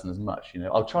that person as much.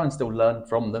 I'll try and still learn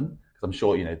from them because I'm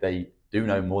sure they do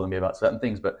know more than me about certain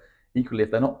things. But equally,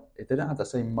 if they don't have that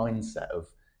same mindset of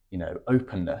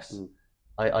openness,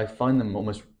 I find them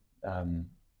almost someone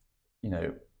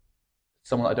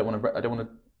I don't want to.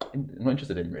 I'm not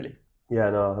interested in, really. Yeah,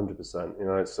 no,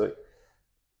 100%. It's like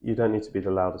you don't need to be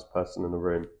the loudest person in the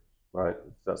room, right?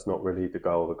 That's not really the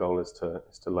goal. The goal is to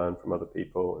learn from other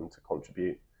people and to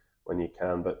contribute when you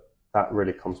can. But that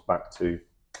really comes back to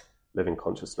living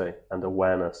consciously and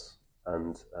awareness,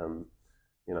 and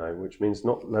which means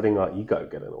not letting our ego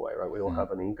get in the way, right? We all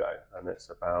have an ego, and it's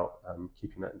about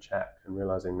keeping that in check and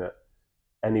realizing that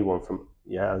anyone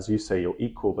as you say, you're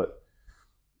equal, but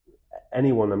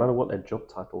anyone, no matter what their job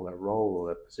title, their role, or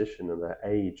their position, and their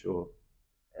age, or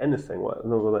anything,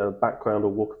 whatever their background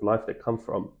or walk of life they come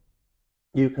from,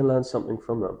 you can learn something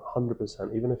from them,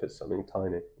 100%, even if it's something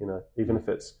tiny, even if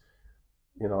it's,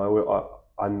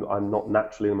 I'm not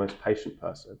naturally the most patient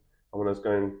person. And when I was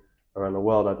going around the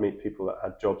world, I'd meet people that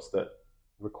had jobs that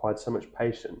required so much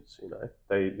patience,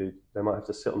 they might have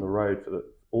to sit on the road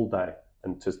all day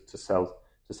and to sell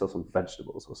some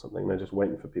vegetables or something. They're just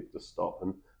waiting for people to stop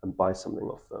and buy something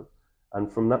off them.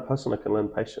 And from that person, I can learn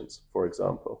patience, for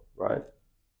example, right?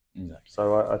 Exactly.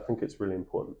 So I think it's really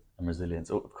important. And resilience,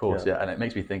 of course, yeah. And it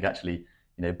makes me think, actually,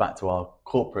 back to our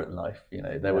corporate life.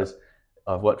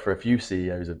 I've worked for a few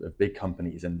CEOs of big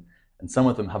companies, and some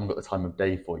of them haven't got the time of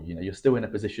day for you. You're still in a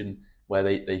position where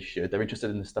they're interested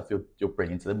in the stuff you're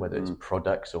bringing to them, whether it's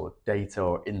products or data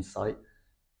or insight,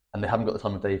 and they haven't got the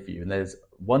time of day for you. And there's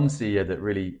one CEO that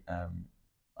really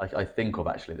I think of,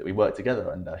 actually, that we worked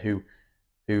together under, who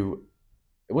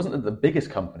it wasn't the biggest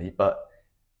company, but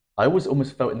I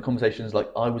almost felt in conversations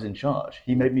like I was in charge.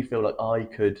 He made me feel like I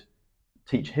could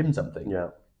teach him something. Yeah.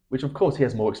 Which, of course, he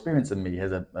has more experience than me. He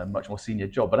has a much more senior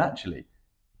job. But actually,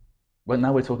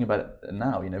 now we're talking about it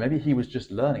now, maybe he was just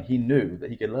learning. He knew that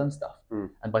he could learn stuff.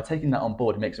 And by taking that on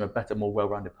board, it makes him a better, more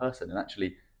well-rounded person. And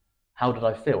actually, how did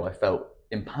I feel? I felt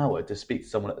empowered to speak to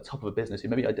someone at the top of a business who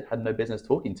maybe I had no business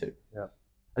talking to. Yeah.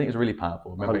 I think it's really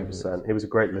powerful. 100%. He was a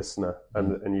great listener.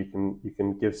 And you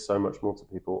can give so much more to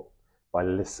people by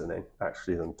listening,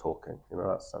 actually, than talking.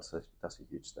 That's a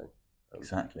huge thing.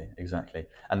 Exactly.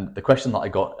 And the question that I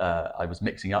got, I was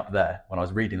mixing up there when I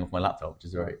was reading off my laptop, which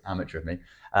is very amateur of me,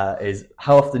 is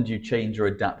how often do you change or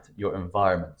adapt your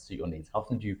environment to suit your needs? How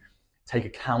often do you take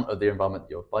account of the environment that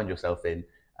you'll find yourself in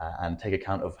and take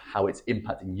account of how it's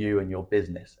impacting you and your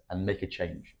business and make a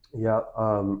change? Yeah,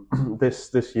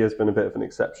 this year's been a bit of an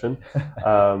exception,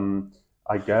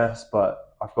 I guess,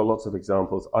 but I've got lots of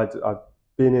examples. I've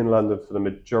been in London for the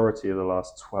majority of the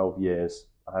last 12 years.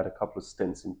 I had a couple of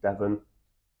stints in Devon,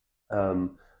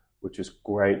 which was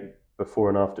great before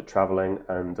and after traveling,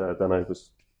 and then I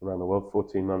was around the world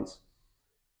 14 months.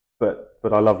 But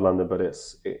I love London, but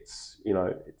it's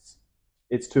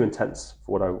too intense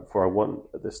for what I want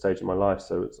at this stage in my life.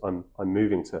 So I'm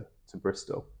moving to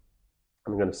Bristol.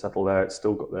 I'm going to settle there. It's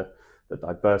still got the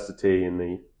diversity and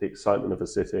the excitement of a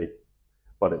city,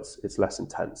 but it's less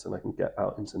intense, and I can get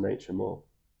out into nature more,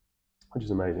 which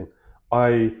is amazing.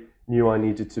 I knew I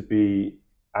needed to be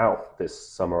out this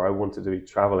summer. I wanted to be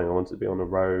traveling. I wanted to be on the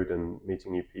road and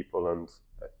meeting new people, and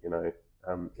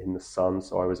in the sun.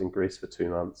 So I was in Greece for 2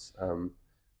 months.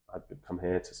 I'd come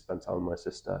here to spend time with my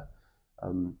sister.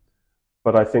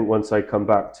 But I think once I come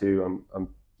back to, I'm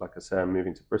like I say, I'm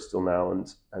moving to Bristol now,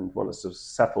 and want to sort of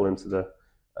settle into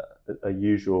a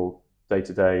usual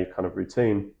day-to-day kind of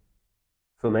routine.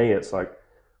 For me, it's like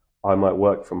I might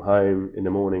work from home in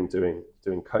the morning doing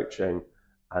coaching,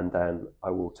 and then I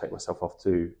will take myself off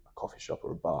to a coffee shop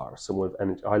or a bar, somewhere with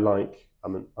energy.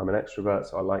 I'm an extrovert,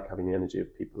 so I like having the energy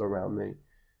of people around me.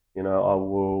 I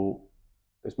will,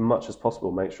 as much as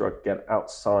possible, make sure I get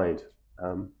outside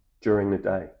during the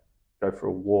day, go for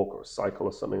a walk or a cycle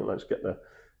or something, and I just get the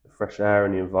fresh air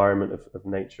and the environment of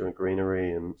nature and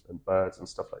greenery and birds and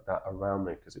stuff like that around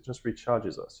me, because it just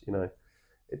recharges us.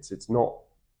 It's not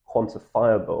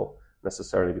quantifiable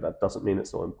necessarily, but that doesn't mean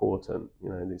it's not important.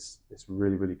 It's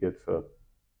really, really good for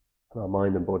our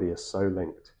mind and body are so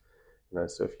linked.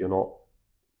 So if you're not,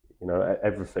 you know,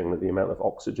 everything, the amount of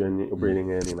oxygen that you're breathing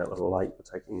in, the amount of light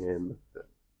you're taking in, the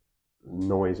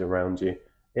noise around you,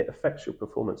 it affects your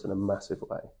performance in a massive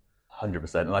way.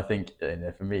 100%. And I think,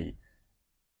 for me,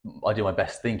 I do my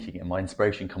best thinking, and my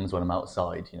inspiration comes when I'm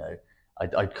outside.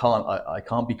 I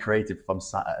can't be creative if I'm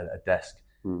sat at a desk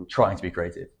trying to be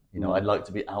creative. I'd like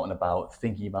to be out and about,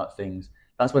 thinking about things.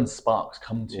 That's when sparks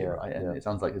come to you, right? And it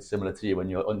sounds like it's similar to you when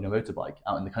you're on your motorbike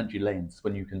out in the country lanes,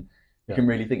 when you can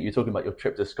really think. You're talking about your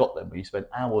trip to Scotland, where you spent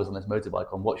hours on this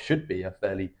motorbike on what should be a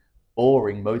fairly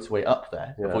boring motorway up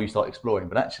there before you start exploring,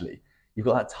 but actually you've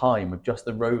got that time with just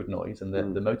the road noise and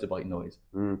the motorbike noise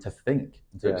to think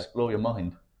and to explore your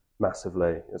mind.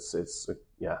 Massively.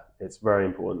 It's very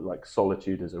important. Like,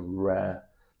 solitude is a rare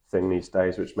thing these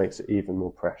days, which makes it even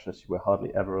more precious. We're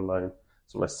hardly ever alone.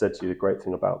 So when I said to you, the great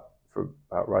thing about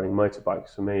riding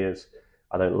motorbikes for me is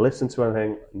I don't listen to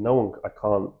anything. I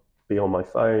can't be on my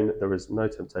phone. There is no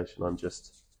temptation. I'm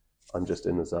just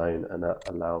in the zone, and that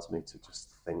allows me to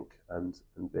just think and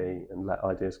be and let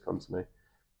ideas come to me.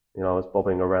 I was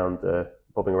bobbing around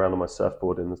on my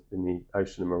surfboard in the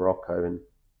ocean in Morocco, and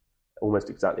almost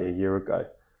exactly a year ago,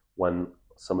 when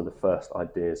some of the first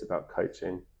ideas about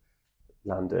coaching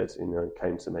landed,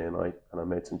 came to me, and I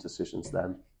made some decisions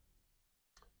then.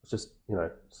 I was just,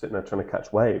 sitting there trying to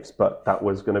catch waves, but that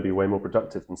was going to be way more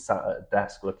productive than sat at a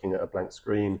desk looking at a blank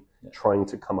screen, trying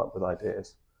to come up with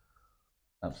ideas.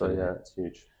 Absolutely. So it's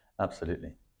huge.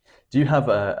 Absolutely. Do you have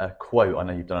a quote? I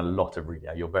know you've done a lot of reading.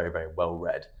 You're very, very well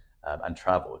read and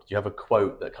traveled. Do you have a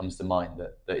quote that comes to mind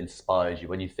that inspires you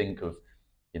when you think of,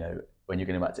 when you're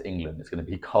going back to England, it's going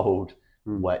to be cold,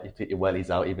 wet, you take your wellies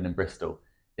out, even in Bristol.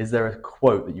 Is there a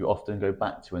quote that you often go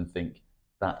back to and think,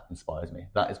 that inspires me?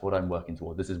 That is what I'm working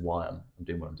toward. This is why I'm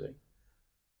doing what I'm doing.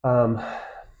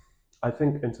 I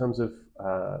think in terms of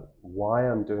why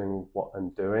I'm doing what I'm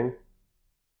doing,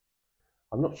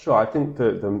 I'm not sure. I think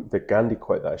the Gandhi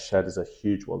quote that I shared is a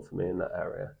huge one for me in that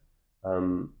area.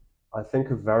 I think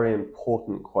a very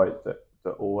important quote that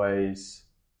always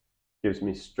gives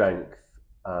me strength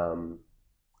and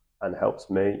helps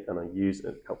me, and I use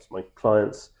it, helps my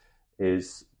clients,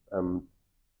 is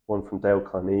one from Dale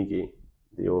Carnegie,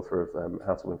 the author of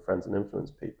How to Win Friends and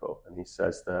Influence People. And he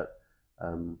says that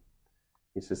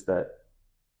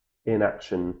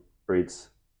inaction breeds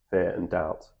fear and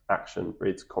doubt. Action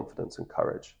breeds confidence and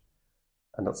courage.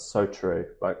 And that's so true.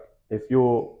 Like, if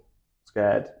you're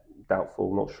scared,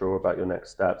 doubtful, not sure about your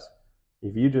next steps,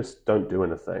 if you just don't do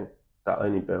anything, that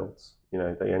only builds.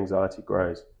 The anxiety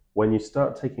grows. When you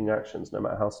start taking actions, no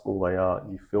matter how small they are,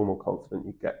 you feel more confident,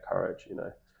 you get courage.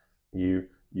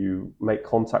 You make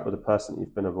contact with a person that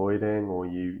you've been avoiding, or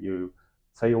you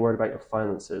say you're worried about your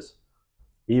finances.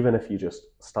 Even if you just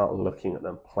start looking at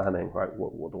them, planning, right,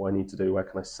 what do I need to do? Where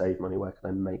can I save money? Where can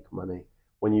I make money?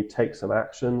 When you take some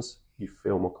actions, you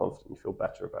feel more confident, you feel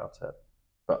better about it.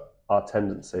 But our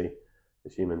tendency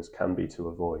as humans can be to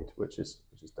avoid, which is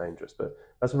dangerous. But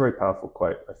that's a very powerful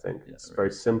quote, I think. It's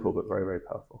very simple, but very, very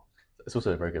powerful. It's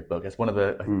also a very good book. It's one of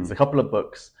there's a couple of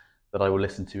books that I will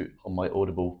listen to on my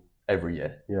Audible every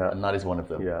year. Yeah. And that is one of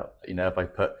them. Yeah. If I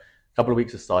put a couple of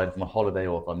weeks aside from a holiday,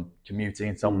 or if I'm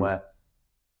commuting somewhere,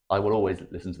 I will always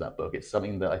listen to that book. It's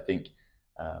something that I think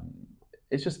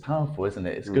it's just powerful, isn't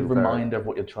it? It's a good reminder of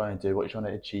what you're trying to do, what you're trying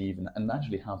to achieve, and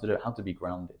actually how to do it, how to be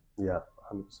grounded. Yeah,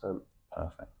 100%.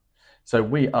 Perfect. So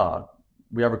we are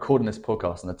recording this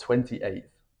podcast on the 28th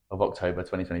of October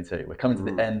 2022. We're coming to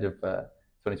the end of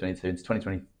 2022 into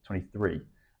 2023.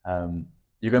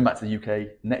 You're going back to the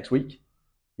UK next week?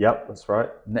 Yep, that's right.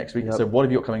 Next week. Yep. So what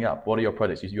have you got coming up? What are your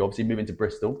projects? You're obviously moving to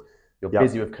Bristol. You're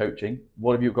busy with coaching.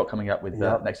 What have you got coming up with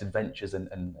next adventures and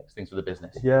next things for the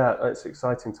business? Yeah, it's an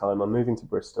exciting time. I'm moving to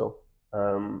Bristol.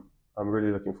 I'm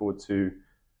really looking forward to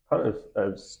kind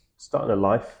of starting a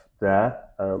life there.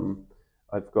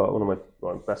 I've got one of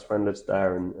my best friend lives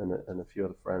there, and a few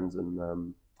other friends,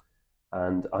 and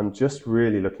I'm just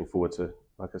really looking forward to,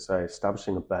 like I say,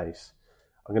 establishing a base.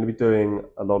 I'm going to be doing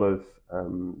a lot of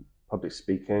public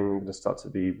speaking. I'm going to start to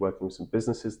be working with some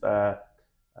businesses there.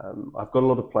 I've got a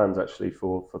lot of plans actually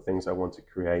for things I want to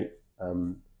create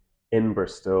in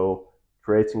Bristol,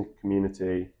 creating a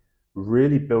community,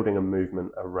 really building a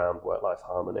movement around work-life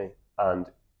harmony,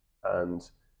 and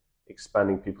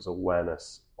expanding people's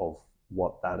awareness of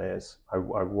what that is. I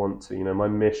want to, my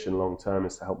mission long term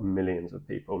is to help millions of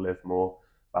people live more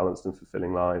balanced and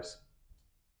fulfilling lives.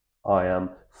 I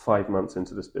am 5 months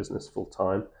into this business full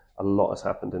time. A lot has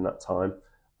happened in that time.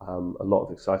 A lot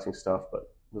of exciting stuff,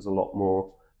 but there's a lot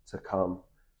more to come.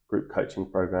 Group coaching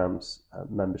programs,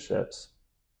 memberships,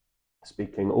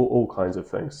 speaking, all kinds of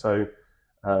things. So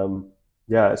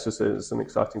yeah, it's an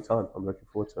exciting time. I'm looking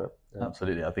forward to it. Yeah.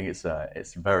 Absolutely. I think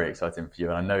it's very exciting for you.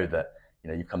 And I know that,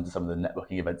 you've come to some of the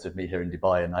networking events with me here in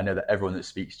Dubai, and I know that everyone that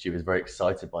speaks to you is very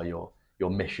excited by your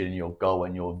mission, your goal,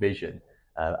 and your vision.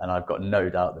 And I've got no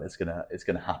doubt that it's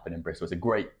gonna happen in Bristol. It's a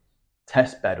great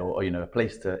test bed, or a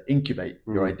place to incubate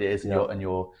your ideas and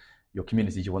your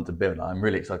communities you want to build. I'm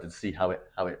really excited to see how it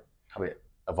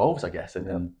evolves, I guess,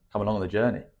 and come along on the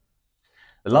journey.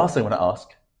 The last thing I want to ask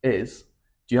is,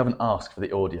 do you have an ask for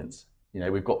the audience?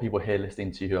 We've got people here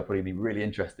listening to you who are probably really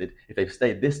interested, if they've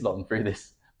stayed this long through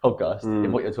this podcast,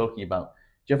 in what you're talking about.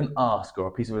 Do you have an ask or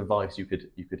a piece of advice you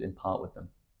could impart with them?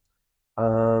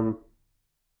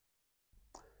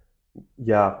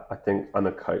 Yeah, I think I'm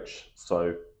a coach.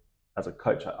 So as a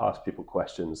coach, I ask people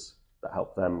questions that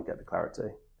help them get the clarity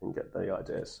and get the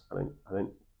ideas. I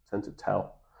don't tend to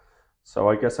tell. So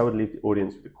I guess I would leave the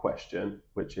audience with a question,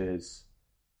 which is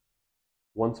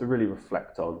one to really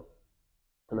reflect on.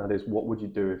 And that is, what would you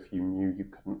do if you knew you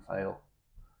couldn't fail?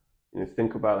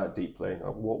 Think about that deeply.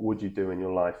 What would you do in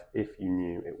your life if you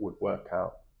knew it would work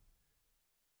out?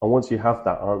 And once you have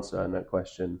that answer and that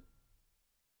question,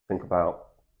 think about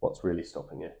what's really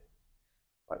stopping you.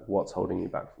 Like, what's holding you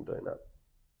back from doing that?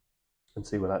 And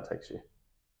see where that takes you.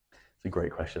 It's a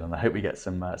great question, and I hope we get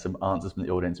some answers from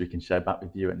the audience we can share back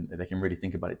with you, and they can really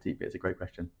think about it deeply. It's a great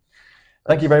question.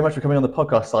 Thank you very much for coming on the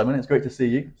podcast, Simon. It's great to see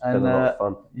you. It's been a lot of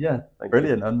fun. Yeah,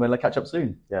 brilliant. And we'll catch up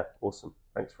soon. Yeah, awesome.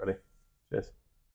 Thanks, Freddie. Cheers.